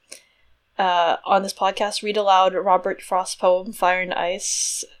time, on this podcast, read aloud Robert Frost's poem, Fire and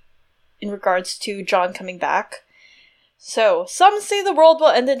Ice, in regards to Jon coming back. So, some say the world will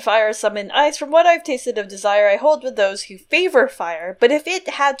end in fire, some in ice. From what I've tasted of desire, I hold with those who favor fire. But if it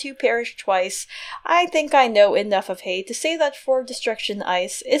had to perish twice, I think I know enough of hate to say that for destruction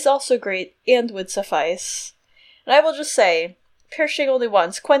ice is also great and would suffice. And I will just say, perishing only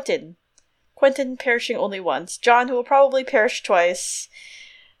once, Quentyn. Quentyn perishing only once. Jon, who will probably perish twice.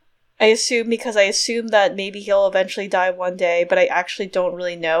 I assume that maybe he'll eventually die one day, but I actually don't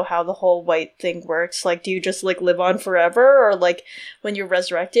really know how the whole white thing works. Like, do you just, like, live on forever? Or, like, when you're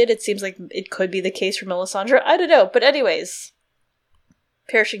resurrected, it seems like it could be the case for Melisandre. I don't know. But anyways,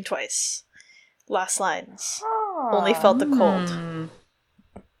 perishing twice. Last lines. Only felt the cold.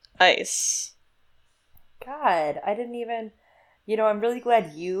 Ice. God, I didn't even... You know, I'm really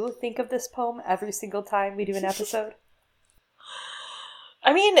glad you think of this poem every single time we do an episode.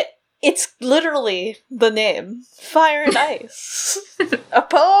 I mean... It's literally the name. Fire and Ice. A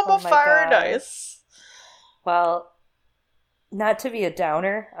poem of fire and ice. Well, not to be a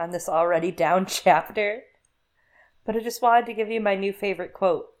downer on this already down chapter, but I just wanted to give you my new favorite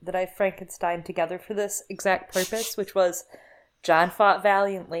quote that I Frankensteined together for this exact purpose, which was, Jon fought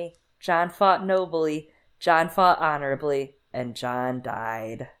valiantly, Jon fought nobly, Jon fought honorably, and Jon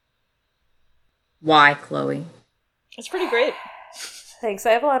died. Why, Chloe? It's pretty great. Thanks.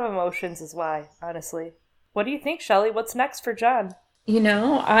 I have a lot of emotions is why, honestly. What do you think, Shelley? What's next for Jon? You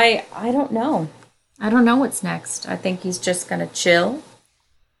know, I don't know. I don't know what's next. I think he's just going to chill.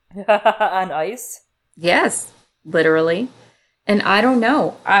 On ice? Yes, literally. And I don't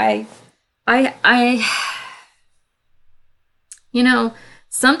know. I you know,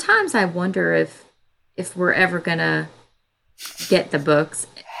 sometimes I wonder if we're ever going to get the books.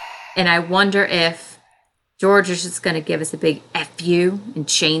 And I wonder if George is just going to give us a big F you and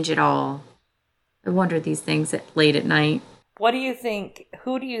change it all. I wonder these things late at night. What do you think?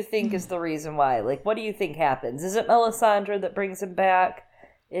 Who do you think is the reason why? Like, what do you think happens? Is it Melisandre that brings him back?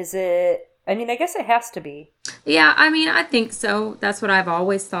 Is it... I mean, I guess it has to be. Yeah, I mean, I think so. That's what I've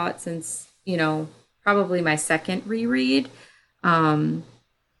always thought since, you know, probably my second reread.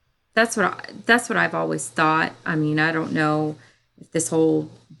 That's what I've always thought. I mean, I don't know if this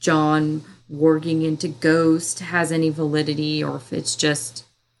whole Jon warging into Ghost has any validity, or if it's just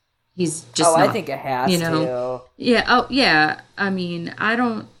he's just I think it has to. Yeah. Oh yeah. I mean, I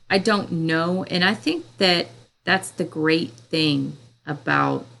don't know, and I think that's the great thing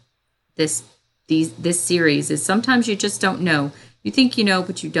about this series is sometimes you just don't know. You think you know,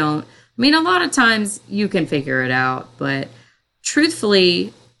 but you don't. I mean, a lot of times you can figure it out, but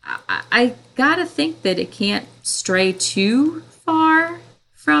truthfully, I gotta think that it can't stray too far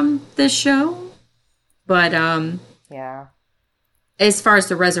from the show. But yeah, as far as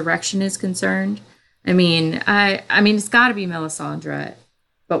the resurrection is concerned, I mean it's got to be Melisandre.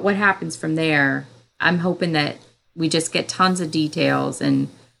 But what happens from there? I'm hoping that we just get tons of details, and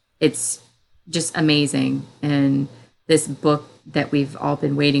it's just amazing. And this book that we've all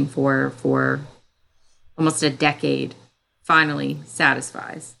been waiting for almost a decade finally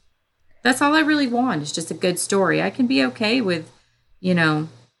satisfies. That's all I really want, is just a good story. I can be okay with, you know,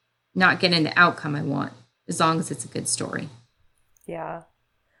 not getting the outcome I want, as long as it's a good story. Yeah.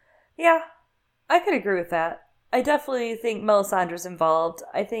 Yeah, I could agree with that. I definitely think Melisandre's involved.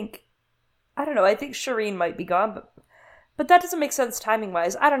 I think Shireen might be gone, but that doesn't make sense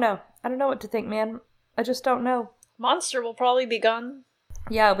timing-wise. I don't know. I don't know what to think, man. I just don't know. Monster will probably be gone.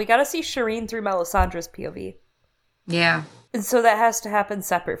 Yeah, we gotta see Shireen through Melisandre's POV. Yeah. And so that has to happen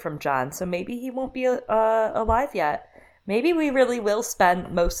separate from Jon, so maybe he won't be alive yet. Maybe we really will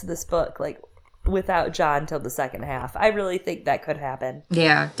spend most of this book, like, without John till the second half. I really think that could happen.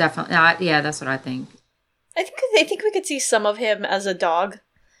 Yeah, definitely. Yeah, that's what I think. I think we could see some of him as a dog.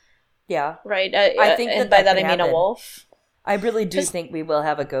 Yeah. Right? I think and by that I could mean a happen. wolf. I really do think we will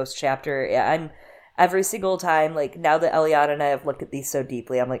have a ghost chapter. And every single time, like, now that Eliana and I have looked at these so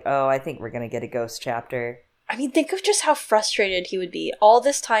deeply, I'm like, oh, I think we're going to get a ghost chapter. I mean, think of just how frustrated he would be. All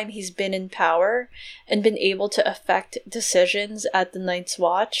this time he's been in power and been able to affect decisions at the Night's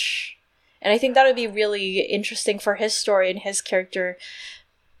Watch. And I think that would be really interesting for his story and his character,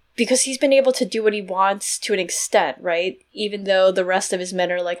 because he's been able to do what he wants to an extent, right? Even though the rest of his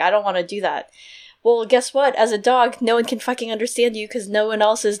men are like, I don't want to do that. Well, guess what? As a dog, no one can fucking understand you because no one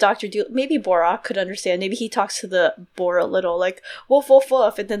else is Dr. Doolittle. Maybe Borak could understand. Maybe he talks to the boar a little, like, woof, woof,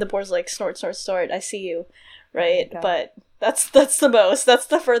 woof. And then the boar's like, snort, snort, snort. I see you. Right? Okay. But that's the most. That's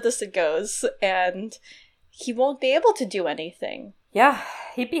the furthest it goes. And he won't be able to do anything. Yeah,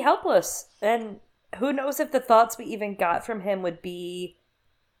 he'd be helpless. And who knows if the thoughts we even got from him would be,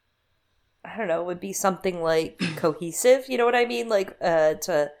 I don't know, would be something like cohesive. You know what I mean? Like,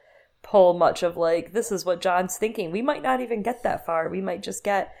 to pull much of like, this is what John's thinking. We might not even get that far. We might just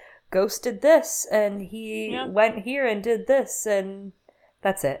get Ghost did this and he went here and did this and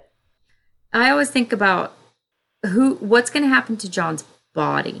that's it. I always think about what's going to happen to John's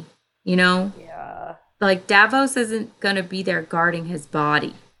body, you know? Yeah. Like, Davos isn't going to be there guarding his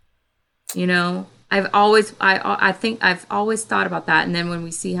body, you know? I think I've always thought about that. And then when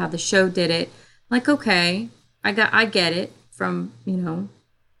we see how the show did it, like, okay, I get it from, you know,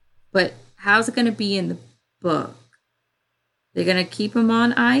 but how's it going to be in the book? They're going to keep him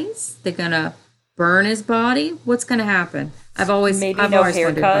on ice? They're going to burn his body? What's going to happen? I've always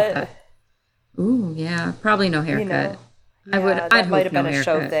wondered about that. Ooh, yeah, probably no haircut. You know, I'd might hope have been no a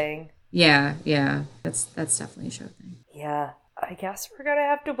show haircut. thing. Yeah, that's definitely a show thing. Yeah, I guess we're gonna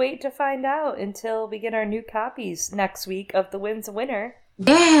have to wait to find out until we get our new copies next week of The Winds of Winter.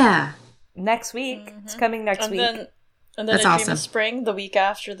 Yeah, Next week. It's coming next week. And then That's A Dream awesome. of Spring the week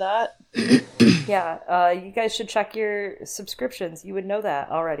after that. Yeah, you guys should check your subscriptions. You would know that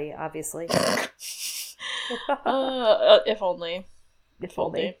already, obviously. If only. If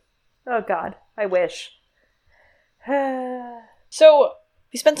only. Oh God, I wish. So,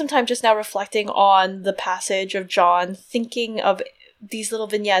 we spent some time just now reflecting on the passage of John, thinking of these little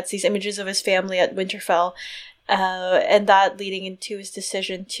vignettes, these images of his family at Winterfell, and that leading into his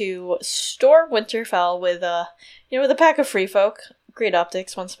decision to storm Winterfell with with a pack of free folk. Great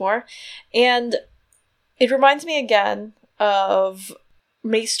optics once more. And it reminds me again of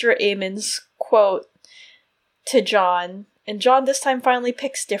Maester Aemon's quote to John. And John this time finally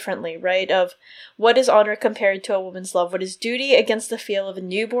picks differently, right? Of what is honor compared to a woman's love? What is duty against the feel of a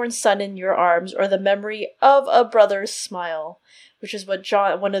newborn son in your arms or the memory of a brother's smile? Which is what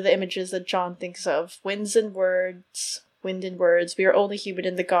one of the images that John thinks of. Wind in words. We are only human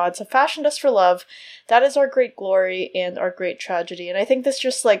and the gods have fashioned us for love. That is our great glory and our great tragedy. And I think this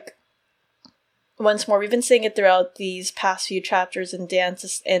just like, once more, we've been seeing it throughout these past few chapters in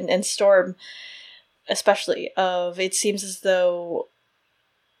Dance and Storm, especially, of it seems as though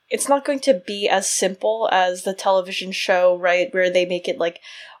it's not going to be as simple as the television show, right, where they make it like,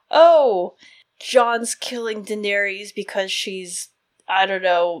 oh, Jon's killing Daenerys because she's, I don't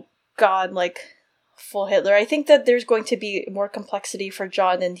know, gone like full Hitler. I think that there's going to be more complexity for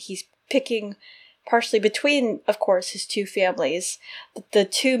Jon, and he's picking partially between, of course, his two families, the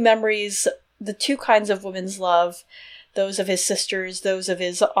two memories, the two kinds of women's love, those of his sisters, those of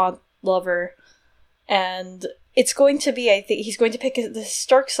his aunt lover. And it's going to be, I think, he's going to pick the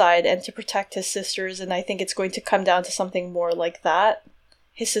Stark side and to protect his sisters, and I think it's going to come down to something more like that.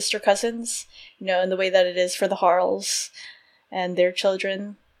 His sister cousins, in the way that it is for the Harls and their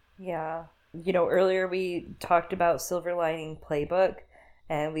children. Yeah. Earlier we talked about Silver Lining Playbook,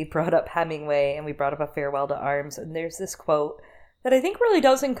 and we brought up Hemingway, and we brought up A Farewell to Arms, and there's this quote that I think really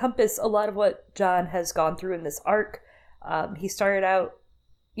does encompass a lot of what Jon has gone through in this arc. He started out,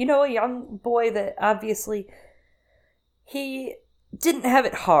 a young boy that obviously he didn't have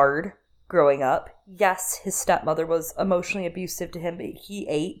it hard growing up. Yes, his stepmother was emotionally abusive to him, but he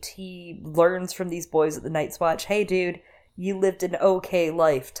ate. He learns from these boys at the Night's Watch, hey dude, you lived an okay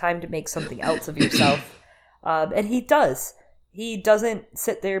life. Time to make something else of yourself. And he does. He doesn't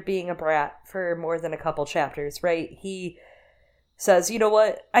sit there being a brat for more than a couple chapters, right? He says, you know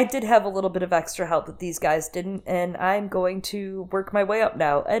what? I did have a little bit of extra help that these guys didn't, and I'm going to work my way up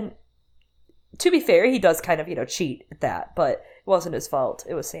now. And to be fair, he does kind of, cheat at that, but it wasn't his fault.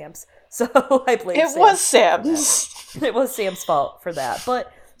 It was Sam's. So I blame Sam. It was Sam's. It was Sam's fault for that.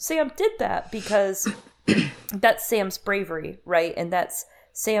 But Sam did that because that's Sam's bravery, right? And that's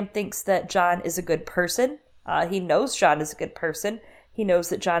Sam thinks that Jon is a good person. He knows Jon is a good person. He knows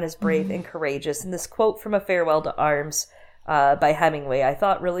that Jon is brave and courageous. And this quote from A Farewell to Arms by Hemingway, I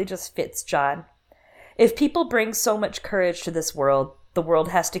thought really just fits Jon. If people bring so much courage to this world, the world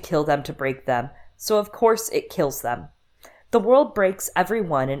has to kill them to break them. So of course it kills them. The world breaks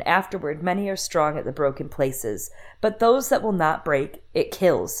everyone, and afterward many are strong at the broken places. But those that will not break, it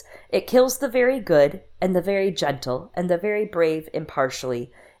kills. It kills the very good, and the very gentle, and the very brave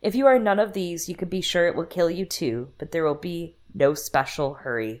impartially. If you are none of these, you can be sure it will kill you too, but there will be no special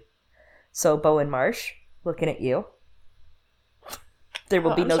hurry. So, Bowen Marsh, looking at you. There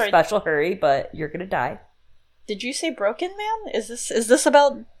will be no special hurry, but you're gonna die. Did you say Broken Man? Is this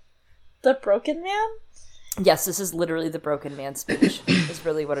about the Broken Man? Yes, this is literally the Broken Man speech. Is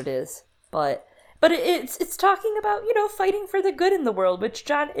really what it is. But it's talking about, fighting for the good in the world, which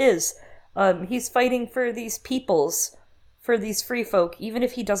Jon is. He's fighting for these peoples, for these free folk. Even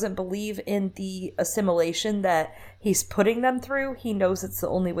if he doesn't believe in the assimilation that he's putting them through, he knows it's the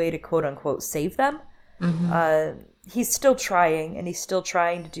only way to quote unquote save them. He's still trying, and he's still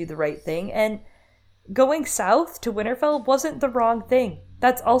trying to do the right thing. And going south to Winterfell wasn't the wrong thing.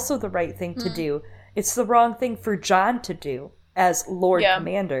 That's also the right thing to do. It's the wrong thing for Jon to do as Lord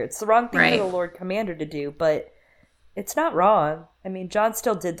Commander. It's the wrong thing for the Lord Commander to do, but it's not wrong. I mean, Jon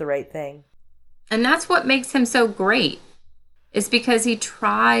still did the right thing. And that's what makes him so great. It's because he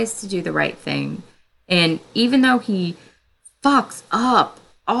tries to do the right thing. And even though he fucks up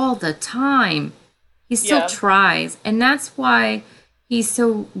all the time, he still tries. And that's why he's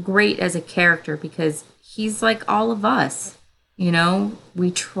so great as a character, because he's like all of us. We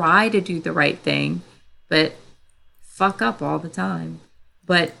try to do the right thing, but fuck up all the time.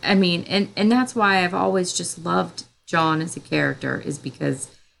 But I mean, and that's why I've always just loved Jon as a character, is because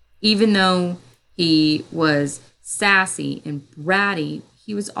even though he was sassy and bratty,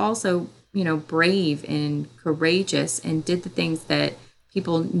 he was also, brave and courageous and did the things that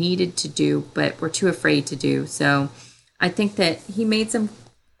people needed to do, but were too afraid to do. So I think that he made some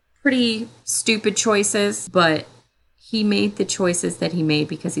pretty stupid choices, but he made the choices that he made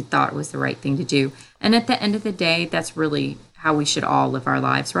because he thought it was the right thing to do. And at the end of the day, that's really how we should all live our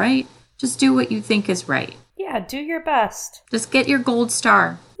lives, right? Just do what you think is right. Yeah, do your best. Just get your gold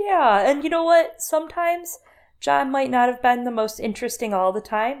star. Yeah, and you know what? Sometimes Jon might not have been the most interesting all the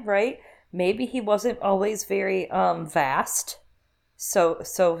time, right? Maybe he wasn't always very vast, so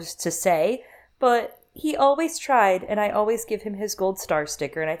to say, but he always tried, and I always give him his gold star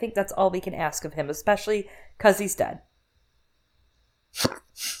sticker, and I think that's all we can ask of him, especially because he's dead.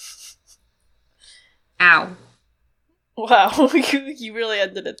 Ow. Wow, you really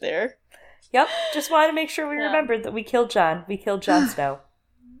ended it there. Yep, just wanted to make sure we remembered that we killed Jon. We killed Jon Snow.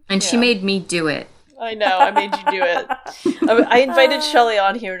 And she made me do it. I know, I made you do it. I invited Shelley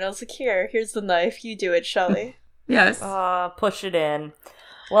on here, and I was like, here's the knife. You do it, Shelley. Yes. Push it in.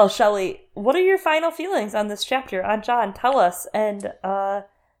 Well, Shelley, what are your final feelings on this chapter, on Jon? Tell us, and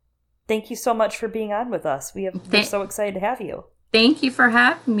thank you so much for being on with us. We're so excited to have you. Thank you for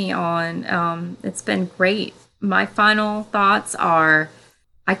having me on. It's been great. My final thoughts are,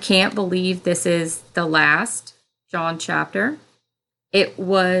 I can't believe this is the last Jon chapter. It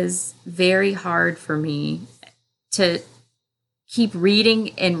was very hard for me to keep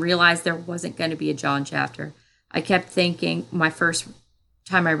reading and realize there wasn't going to be a Jon chapter. I kept thinking my first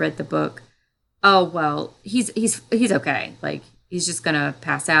time I read the book, oh, well, he's okay. Like, he's just going to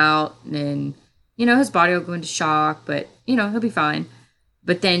pass out and, his body will go into shock, but, he'll be fine.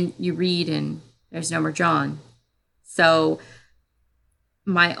 But then you read and there's no more Jon. So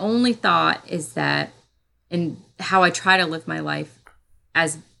my only thought is that, and how I try to live my life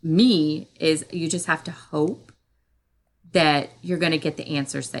as me, is you just have to hope that you're going to get the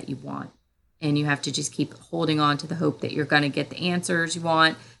answers that you want. And you have to just keep holding on to the hope that you're going to get the answers you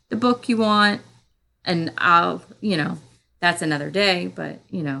want, the book you want. And I'll, that's another day, but,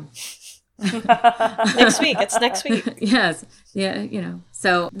 Next week. It's next week. Yes. Yeah,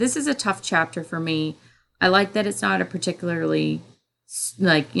 So this is a tough chapter for me. I like that it's not a particularly,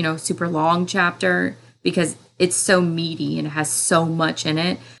 super long chapter, because it's so meaty and it has so much in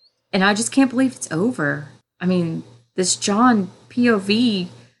it. And I just can't believe it's over. I mean, this Jon POV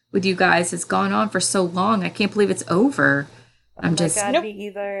with you guys has gone on for so long. I can't believe it's over. I'm just... Oh my God, me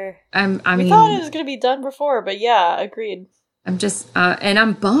either. I mean, we thought it was going to be done before, but yeah, agreed. I'm just... and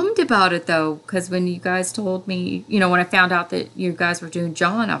I'm bummed about it, though, because when you guys told me, when I found out that you guys were doing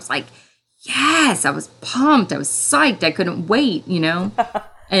Jon, I was like, yes! I was pumped. I was psyched. I couldn't wait,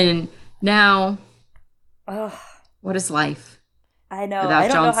 And now... what is life? I know. I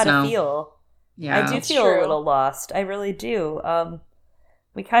don't know how to feel. Yeah, I do feel a little lost. I really do.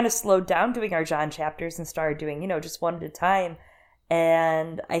 we kind of slowed down doing our John chapters and started doing, just one at a time.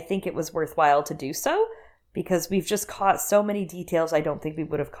 And I think it was worthwhile to do so because we've just caught so many details I don't think we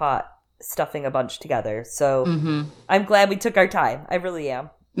would have caught stuffing a bunch together. So I'm glad we took our time. I really am.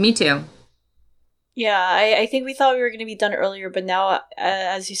 Me too. Yeah, I think we thought we were going to be done earlier, but now,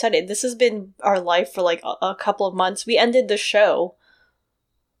 as you said, this has been our life for like a couple of months. We ended the show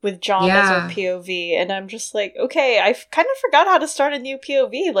with John as our POV, and I'm just like, okay, I kind of forgot how to start a new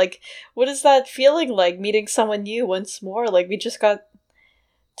POV. Like, what is that feeling like, meeting someone new once more? Like, we just got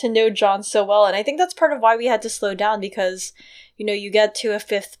to know John so well, and I think that's part of why we had to slow down, because, you get to a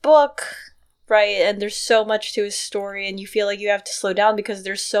 5th book, right, and there's so much to his story, and you feel like you have to slow down because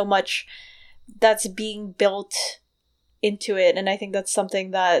there's so much that's being built into it, and I think that's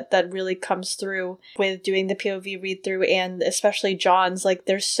something that really comes through with doing the POV read through, and especially John's. Like,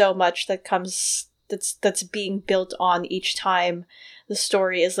 there's so much that comes that's being built on each time the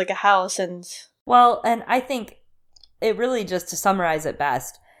story is like a house. And I think it really, just to summarize it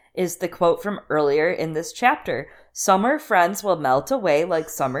best, is the quote from earlier in this chapter. Summer friends will melt away like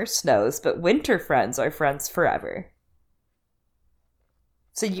summer snows, but winter friends are friends forever.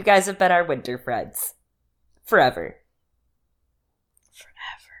 So you guys have been our winter friends. Forever.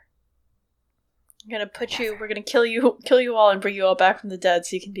 We're gonna kill you all and bring you all back from the dead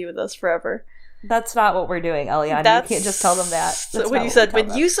so you can be with us forever. That's not what we're doing, Eliana. You can't just tell them that. That's what you said.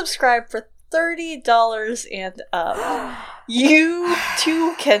 When you subscribe for $30 and up, you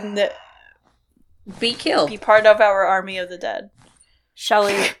too can be killed. Be part of our army of the dead.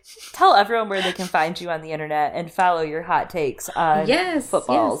 Shelly, tell everyone where they can find you on the internet and follow your hot takes on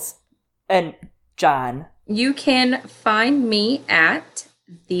footballs. And John. You can find me at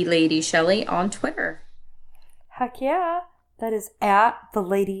The Lady Shelly on Twitter. Heck yeah. That is at The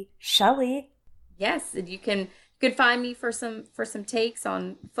Lady Shelly. Yes, you can find me for some takes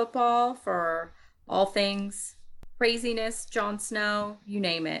on football, for all things craziness, Jon Snow, you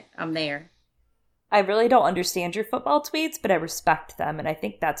name it, I'm there. I really don't understand your football tweets, but I respect them, and I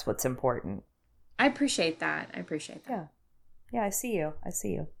think that's what's important. I appreciate that. Yeah, I see you.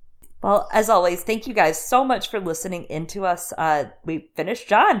 Well, as always, thank you guys so much for listening in to us. We finished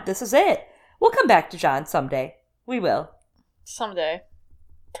John. This is it. We'll come back to John someday. We will. Someday.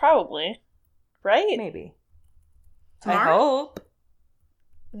 Probably. Right? Maybe. Tomorrow? I hope.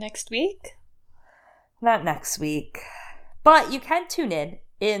 Next week? Not next week. But you can tune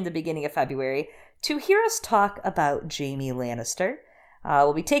in the beginning of February to hear us talk about Jaime Lannister.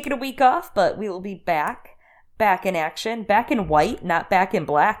 We'll be taking a week off, but we will be back in action, back in white, not back in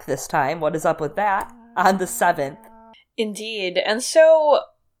black this time. What is up with that? On the 7th. Indeed. And so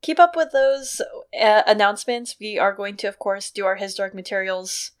keep up with those announcements. We are going to, of course, do our His Dark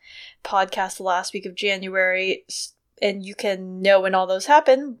Materials podcast the last week of January, and you can know when all those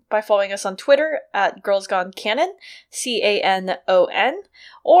happen by following us on Twitter at Girls Gone Canon, CANON,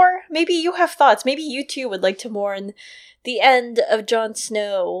 or maybe you have thoughts. Maybe you too would like to mourn the end of Jon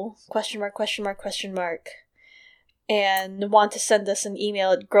Snow, ? And want to send us an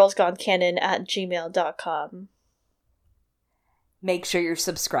email at girlsgonecanon@gmail.com. Make sure you're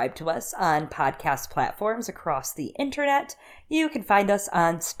subscribed to us on podcast platforms across the internet. You can find us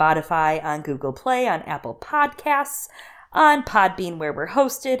on Spotify, on Google Play, on Apple Podcasts, on Podbean where we're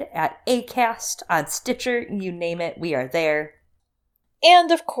hosted, at Acast, on Stitcher, you name it, we are there. And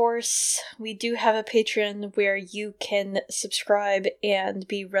of course, we do have a Patreon where you can subscribe and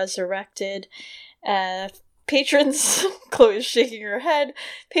be resurrected. Patrons, Chloe's shaking her head,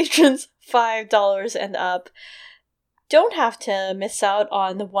 patrons $5 and up don't have to miss out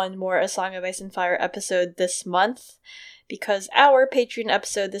on one more A Song of Ice and Fire episode this month, because our Patreon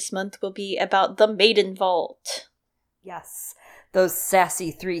episode this month will be about the Maiden Vault. Yes, those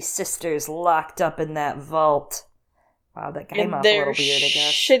sassy 3 sisters locked up in that vault. Wow, that came off a little weird, I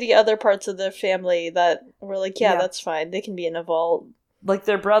guess. Shitty other parts of their family that were like, yeah, that's fine, they can be in a vault. Like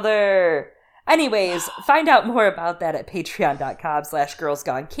their brother. Anyways, find out more about that at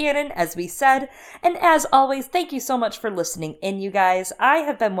patreon.com/girlsgonecanon, as we said. And as always, thank you so much for listening in, you guys. I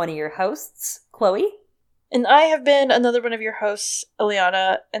have been one of your hosts, Chloe. And I have been another one of your hosts,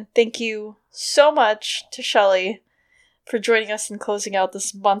 Eliana. And thank you so much to Shelly for joining us and closing out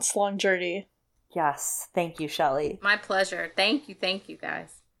this months-long journey. Yes, thank you, Shelly. My pleasure. Thank you,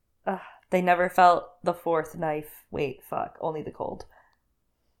 guys. They never felt the 4th knife. Wait, fuck. Only the cold.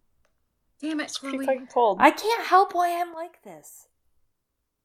 Damn it, it's pretty fucking cold. I can't help why I'm like this.